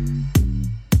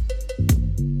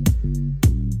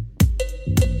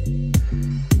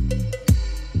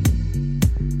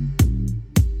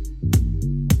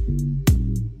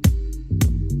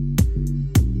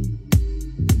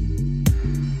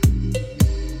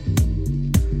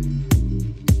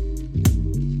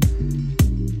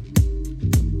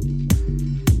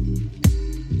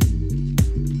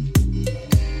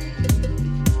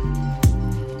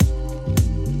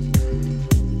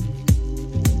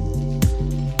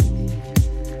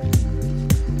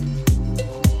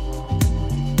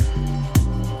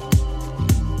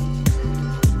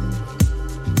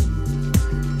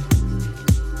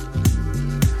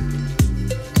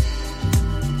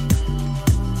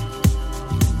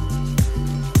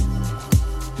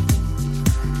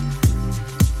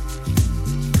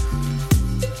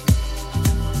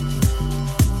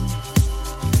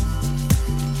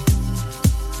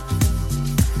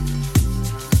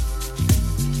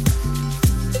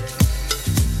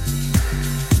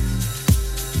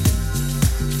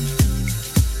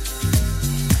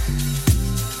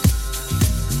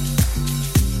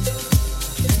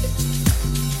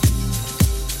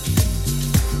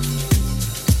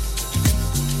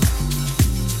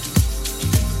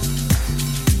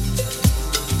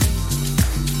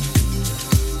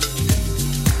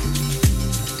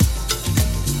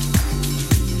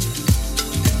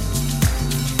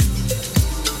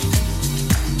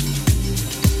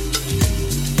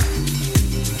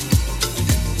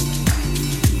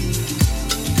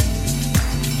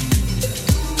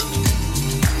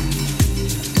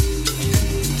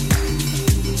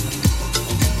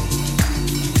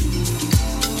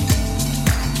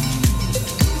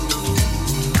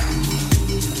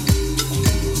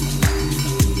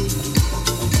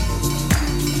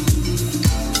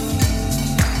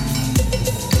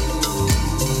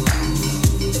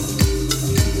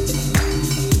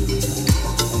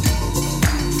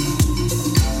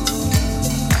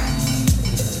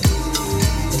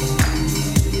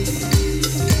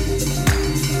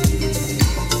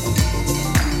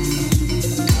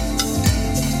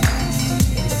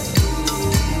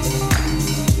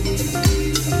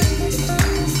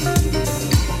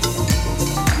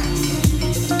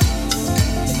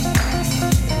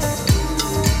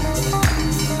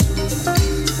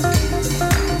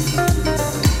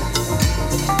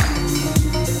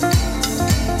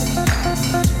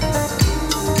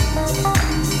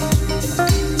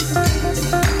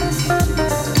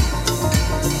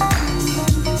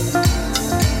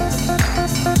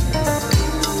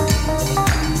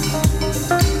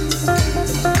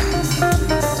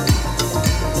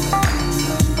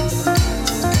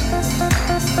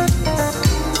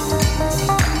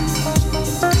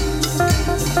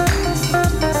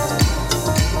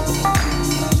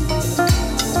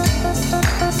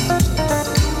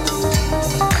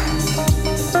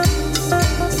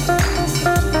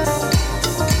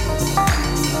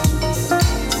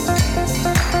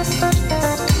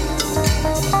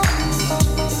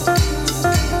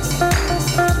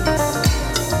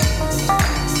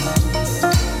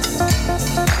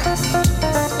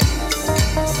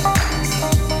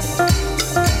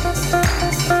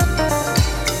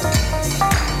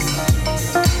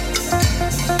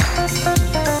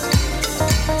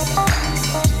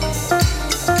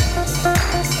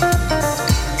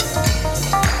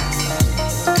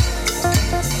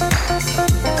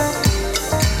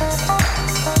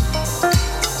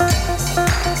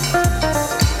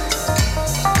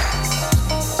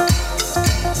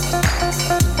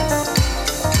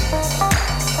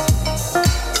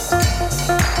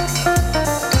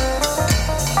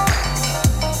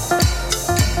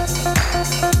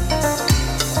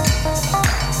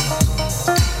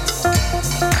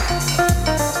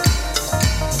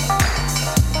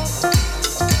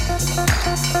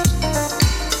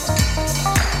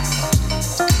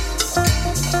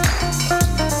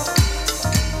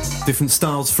 different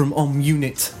styles from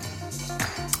Unit.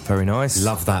 Very nice.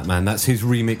 Love that, man. That's his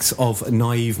remix of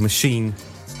Naive Machine.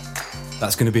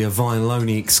 That's going to be a vinyl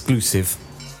only exclusive,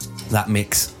 that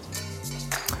mix.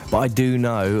 But I do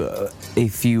know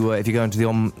if you go into the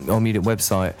Unit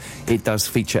website, it does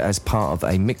feature as part of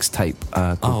a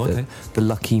mixtape called the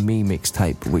Lucky Me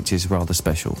mixtape, which is rather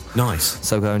special. Nice.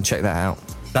 So go and check that out.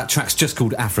 That track's just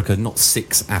called Africa, not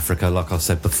 6 Africa, like I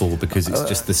said before, because it's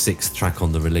just the 6th track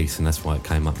on the release, and that's why it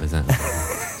came up as that.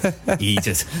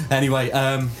 Anyway,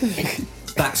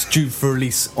 that's due for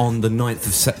release on the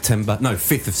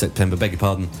 5th of September, beg your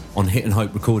pardon, on Hit and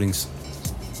Hope Recordings.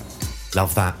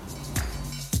 Love that.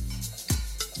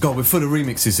 God, we're full of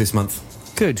remixes this month.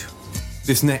 Good.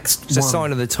 This next It's a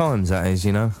sign of the times, that is,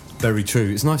 you know. Very true.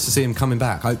 It's nice to see him coming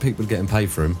back. I hope people are getting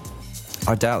paid for him.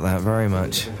 I doubt that very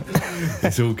much.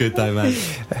 It's all good though, man.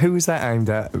 Who was that aimed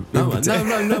at? No one at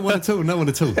all. No one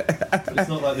at all. It's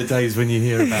not like the days when you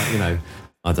hear about,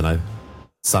 I don't know,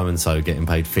 so-and-so getting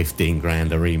paid 15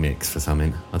 grand a remix for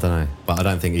something. I don't know. But I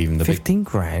don't think even the 15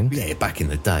 grand? Yeah, back in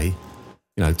the day.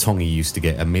 Tongy used to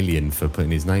get $1 million for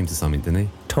putting his name to something, didn't he?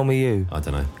 Tommy you? I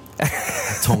don't know.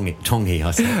 Tongy,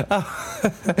 I said.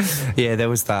 Yeah, there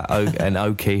was that, and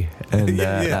Oki. And,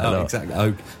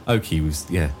 exactly. Oki was,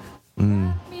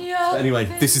 But anyway,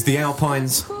 this is the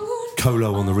Alpines,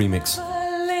 Colo on the remix.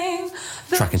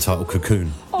 Track entitled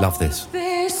Cocoon. Love this.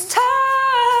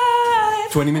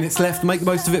 20 minutes left, make the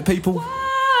most of it, people.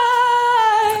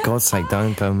 For God's sake,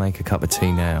 don't go make a cup of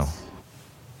tea now.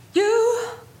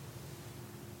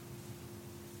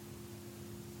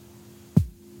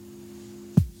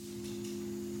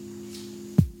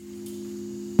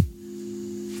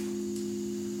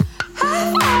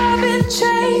 I've been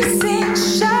chasing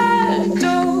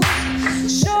shadows.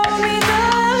 Show me the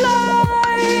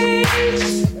light.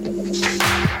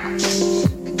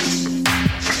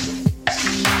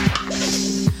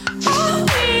 Are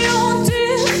we on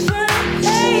different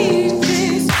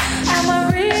pages? Am I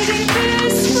reading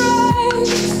this right?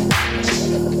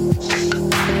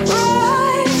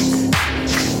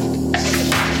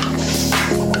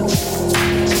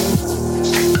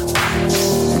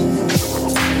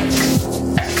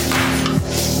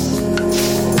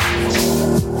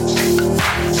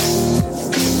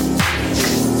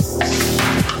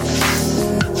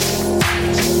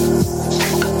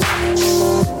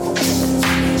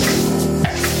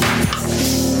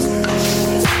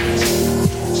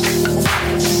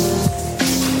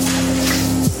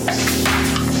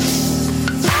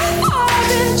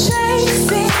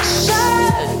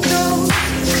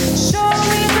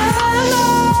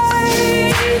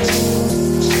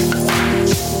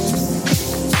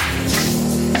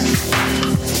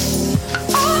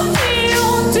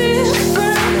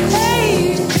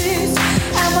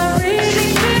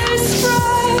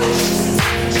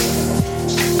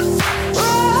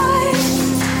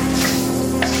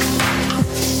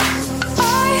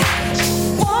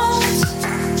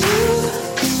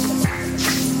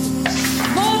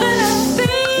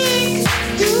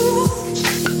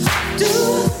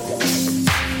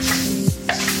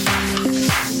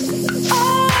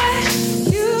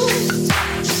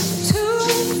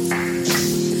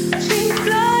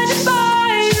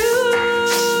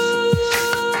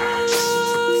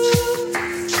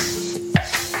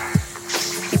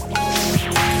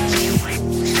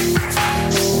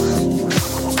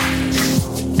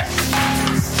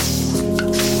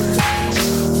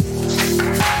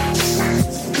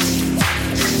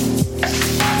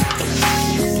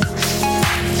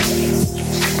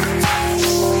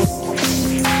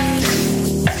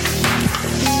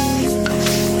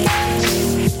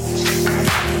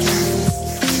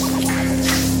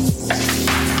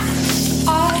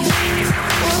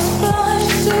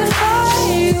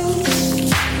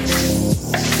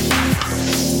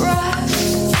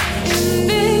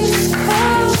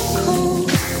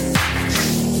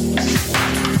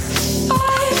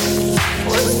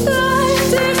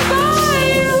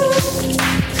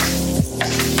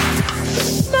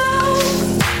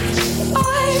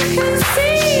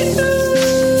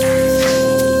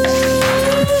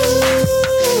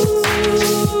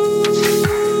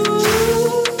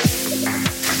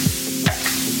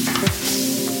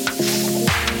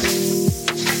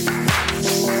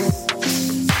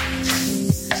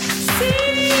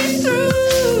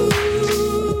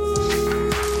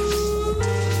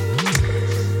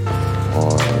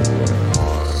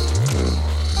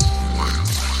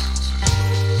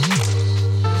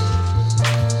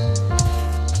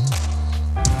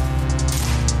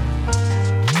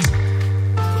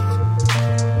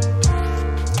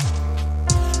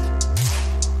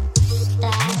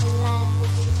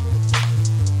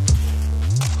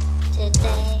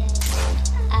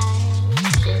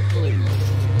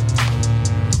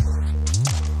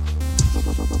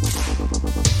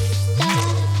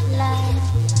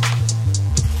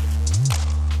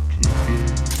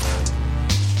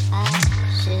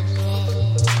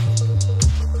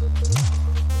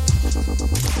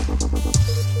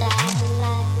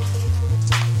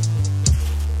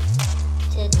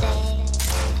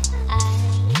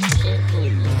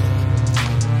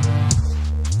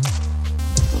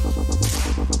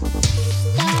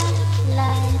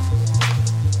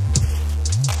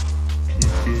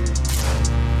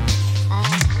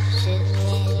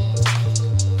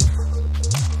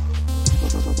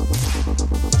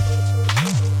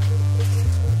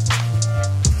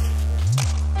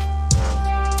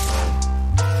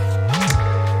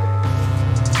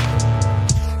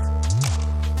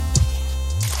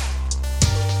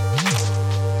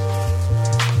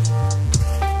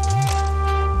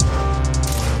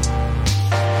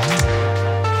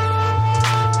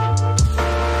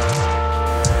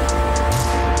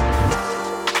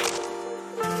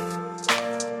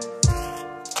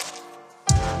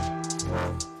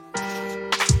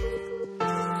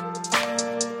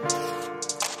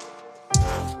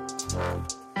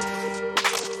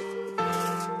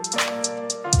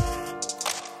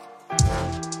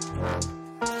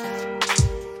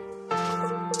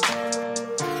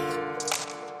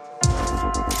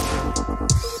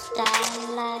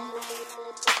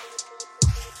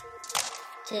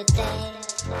 Today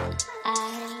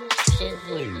I should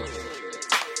win.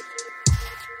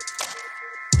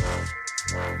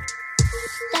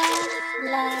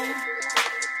 Starlight.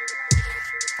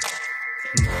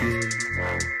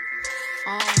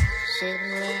 I should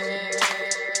win.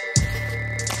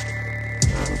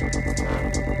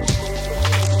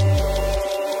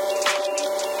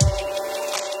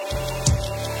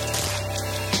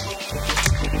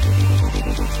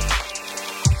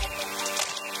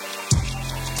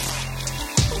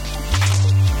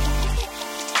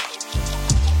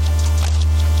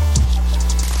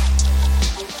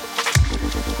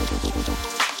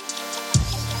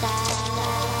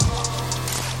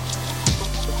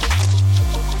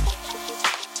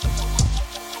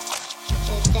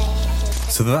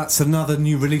 So that's another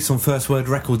new release on First Word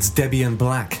Records, Debian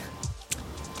Blak.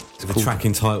 The track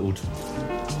entitled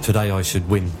Today I Should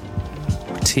Win.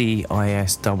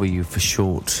 TISW for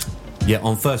short. Yeah,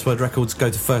 on First Word Records,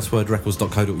 go to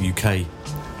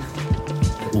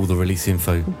firstwordrecords.co.uk. All the release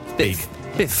info. Big.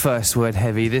 Bit first word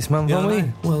heavy this month, Yeah, aren't we?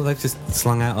 Well, they've just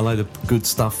slung out a load of good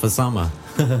stuff for summer.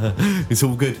 It's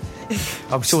all good.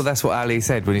 I'm sure that's what Ali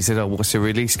said when he said, "Oh, what's the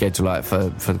release schedule like for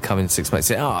the coming 6 months?"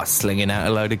 He said, "Oh, slinging out a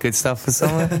load of good stuff for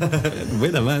summer."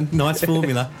 Winner, man. Nice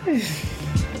formula.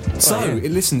 So,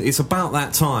 listen, it's about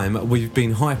that time. We've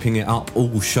been hyping it up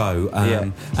all show,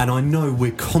 and I know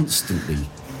we're constantly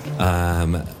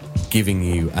giving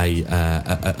you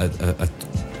a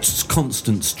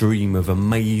constant stream of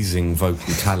amazing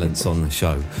vocal talents on the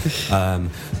show,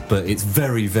 but it's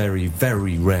very, very,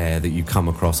 very rare that you come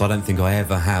across. I don't think I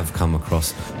ever have come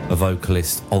across a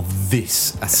vocalist of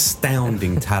this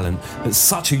astounding talent at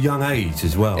such a young age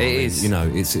as well. It is, you know,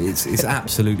 it's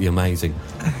absolutely amazing.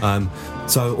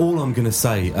 So all I'm going to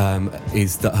say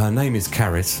is that her name is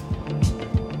Charis,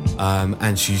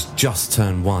 and she's just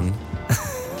turned 1.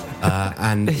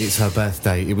 And it's her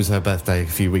birthday. It was her birthday a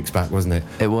few weeks back, wasn't it?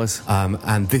 It was.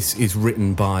 And this is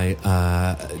written by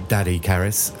Daddy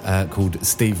Charis, called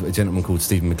Steve, a gentleman called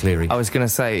Stephen McCleery. I was going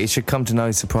to say, it should come to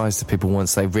no surprise to people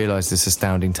once they realise this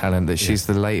astounding talent that she's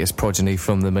the latest progeny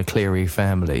from the McCleery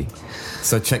family.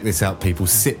 So check this out, people.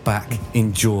 Sit back,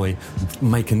 enjoy,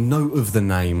 make a note of the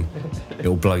name.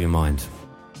 It'll blow your mind.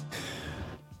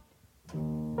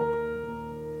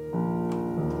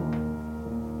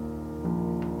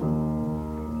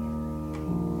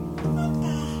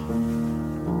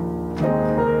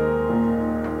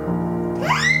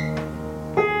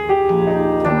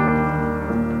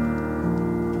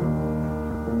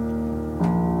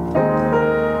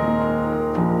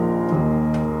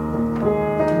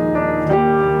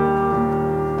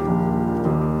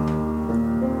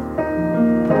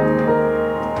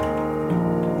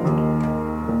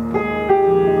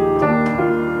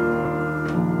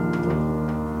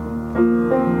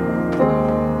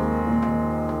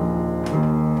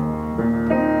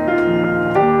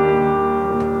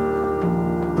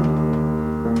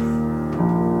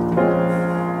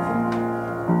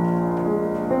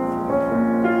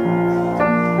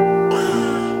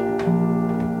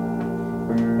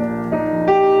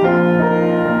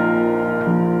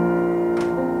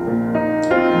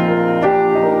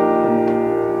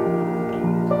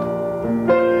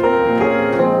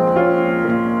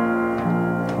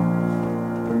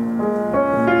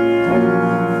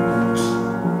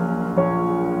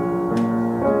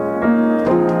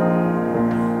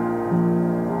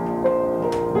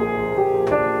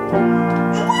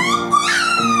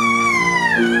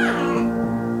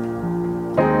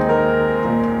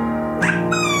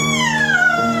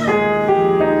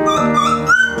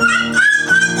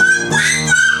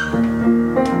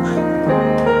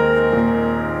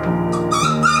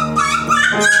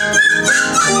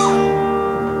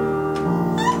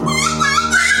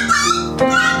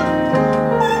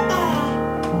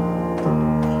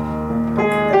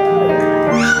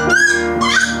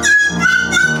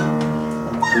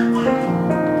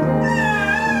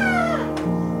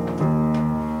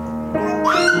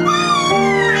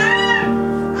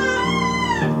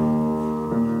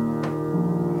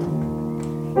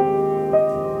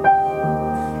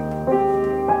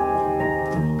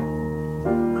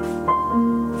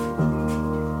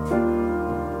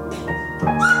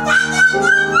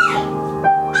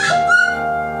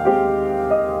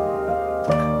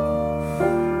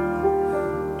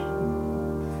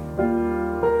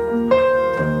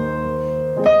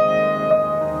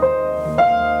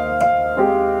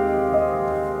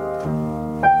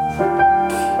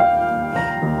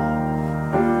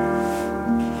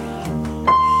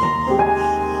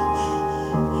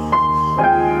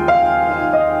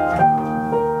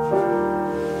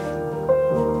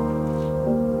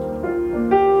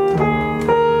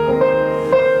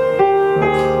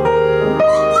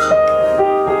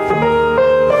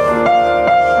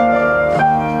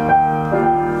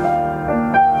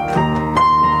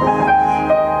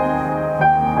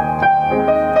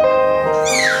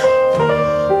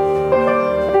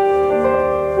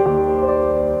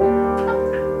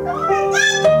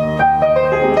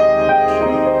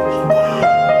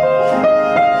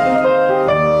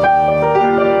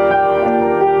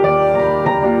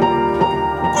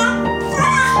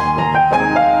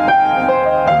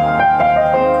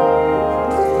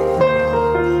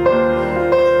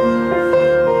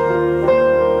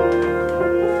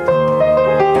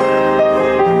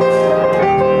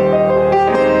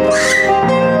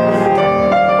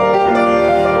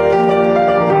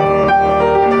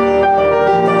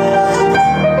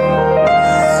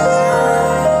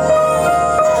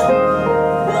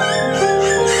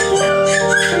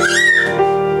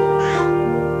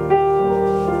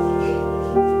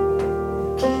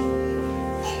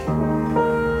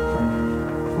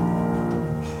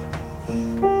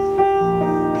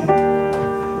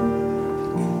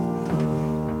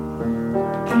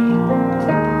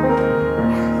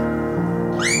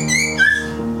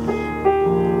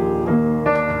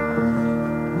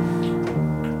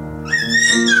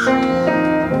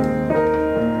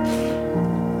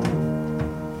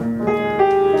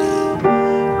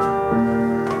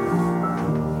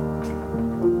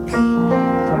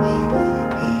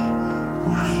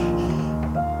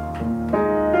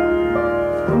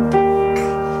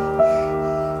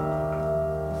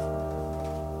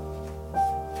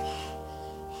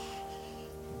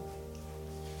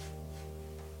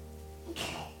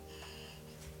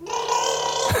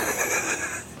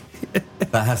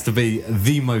 That has to be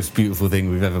the most beautiful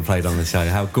thing we've ever played on the show.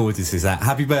 How gorgeous is that?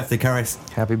 Happy birthday, Charis.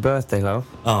 Happy birthday, love.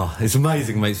 Oh, it's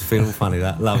amazing. It makes me feel all funny,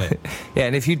 that. Love it. Yeah,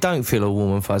 and if you don't feel all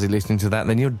warm and fuzzy listening to that,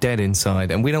 then you're dead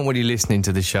inside, and we don't want you listening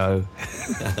to the show.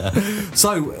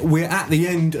 So, we're at the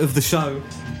end of the show.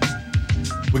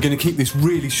 We're going to keep this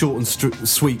really short and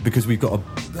sweet because we've got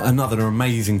another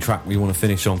amazing track we want to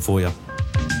finish on for you.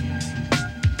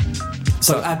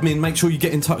 So, admin, make sure you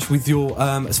get in touch with your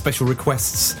special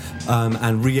requests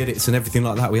and re-edits and everything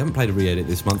like that. We haven't played a re-edit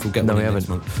this month. We'll get one next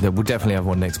month. Yeah, we'll definitely have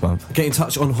one next month. Get in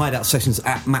touch on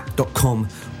hideoutsessions@mac.com.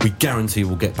 We guarantee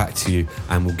we'll get back to you,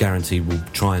 and we'll guarantee we'll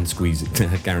try and squeeze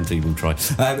it. Guarantee we'll try.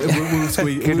 We'll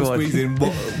squeeze in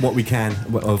what we can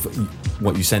of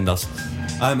what you send us.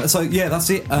 So, yeah, that's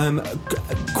it.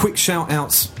 Quick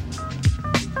shout-outs.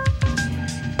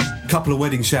 Couple of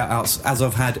wedding shout-outs. As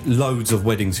I've had loads of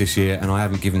weddings this year and I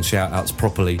haven't given shout-outs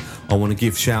properly, I want to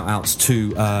give shout-outs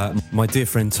to my dear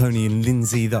friend Tony and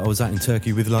Lindsay that I was out in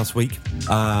Turkey with last week,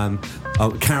 Karen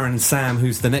and Sam,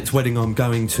 who's the next wedding I'm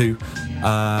going to,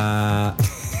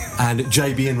 and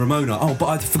JB and Ramona. Oh, but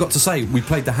I forgot to say, we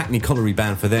played the Hackney Colliery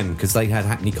band for them because they had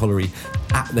Hackney Colliery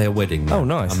at their wedding. Oh,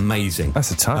 nice. Amazing.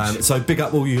 That's a touch. So big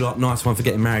up all you lot. Nice one for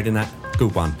getting married in that.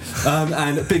 Good one.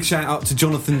 And a big shout out to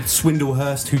Jonathan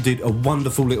Swindlehurst, who did a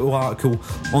wonderful little article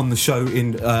on the show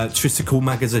in Tristicle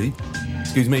Magazine.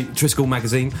 Tristicle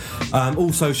Magazine.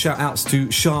 Also shout outs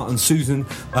to Shah and Susan,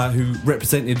 who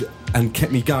represented and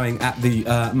kept me going at the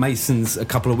Masons a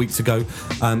couple of weeks ago.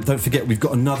 Don't forget, we've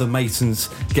got another Masons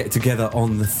get together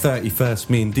on the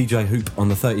 31st, me and DJ Hoop on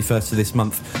the 31st of this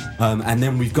month. And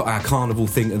then we've got our carnival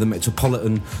thing at the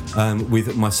Metropolitan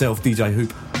with myself, DJ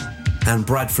Hoop, and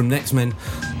Brad from Next Men.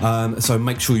 So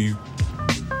make sure you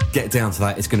get down to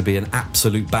that. It's going to be an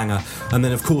absolute banger. And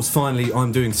then, of course, finally,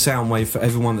 I'm doing Soundwave. For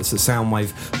everyone that's at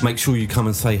Soundwave, make sure you come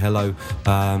and say hello.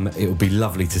 It'll be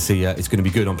lovely to see you. It's going to be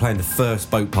good. I'm playing the first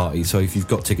boat party, so if you've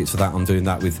got tickets for that, I'm doing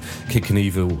that with Kid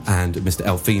Knievel and Mr.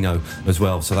 Elfino as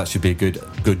well, so that should be a good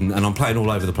and I'm playing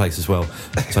all over the place as well,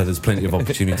 so there's plenty of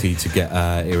opportunity to get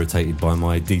irritated by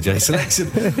my DJ selection.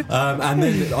 And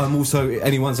then I'm also,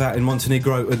 anyone's out in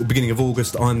Montenegro at the beginning of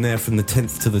August, I'm there from the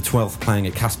 10th to the 12th playing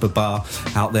at Casper Bar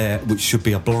out there, which should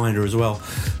be a blinder as well.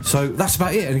 So that's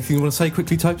about it. Anything you want to say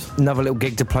quickly, Topes? Another little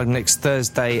gig to plug next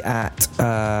Thursday at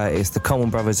it's the Coleman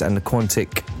Brothers and the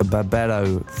Quantic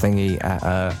Babello thingy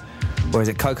at where is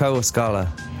it, Coco or Scala?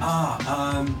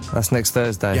 That's next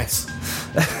Thursday. Yes.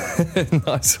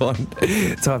 Nice one.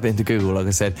 Type it into Google, like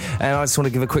I said. And I just want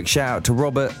to give a quick shout out to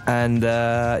Robert, and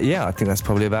yeah, I think that's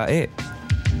probably about it.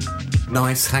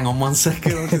 Nice. Hang on 1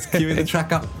 second, I'll just cue the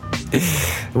track up.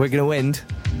 We're going to end,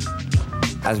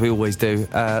 as we always do.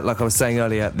 Like I was saying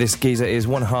earlier, this geezer is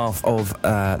one half of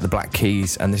the Black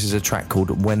Keys, and this is a track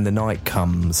called When the Night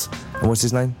Comes. And what's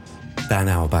his name? Dan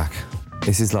Auerbach.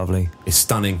 This is lovely. It's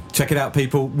stunning. Check it out,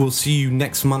 people. We'll see you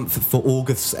next month for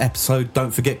August's episode.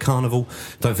 Don't forget Carnival.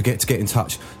 Don't forget to get in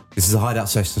touch. This is a Hideout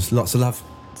Sessions. Lots of love.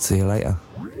 See you later.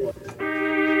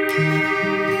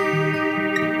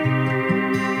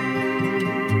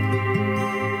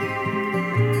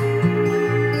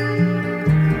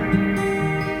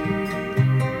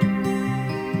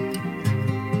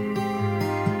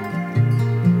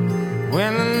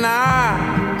 When the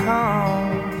night comes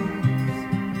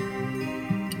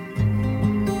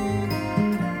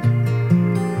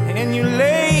and you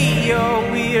lay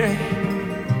your weary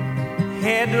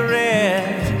head to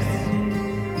rest,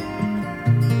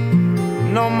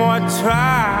 no more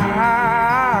trial,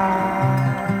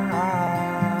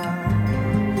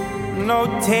 no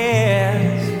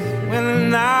test. When the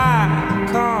night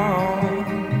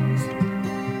comes,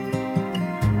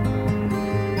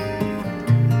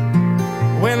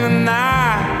 when the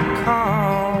night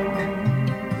comes,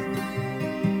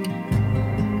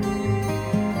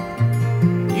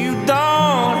 you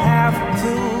don't have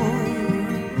to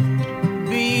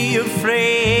be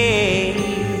afraid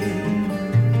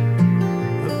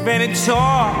of any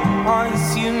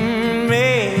choice you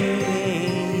make.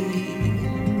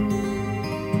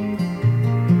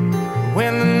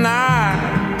 When the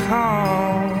night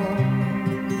comes,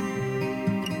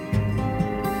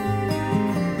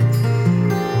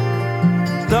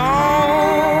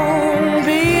 don't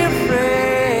be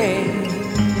afraid.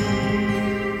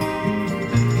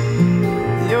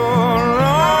 You're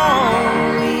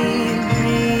only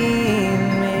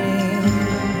dreaming.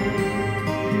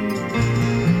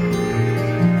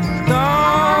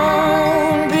 Don't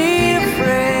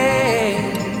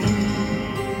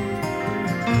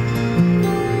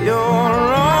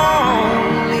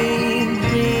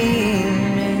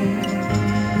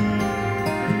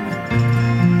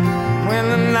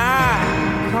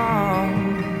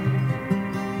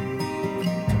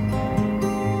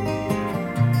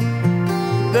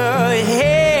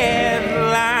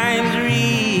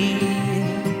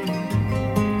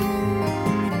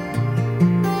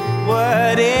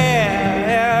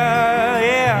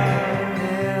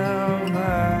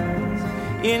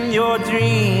in your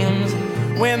dreams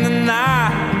when the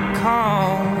night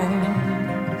comes.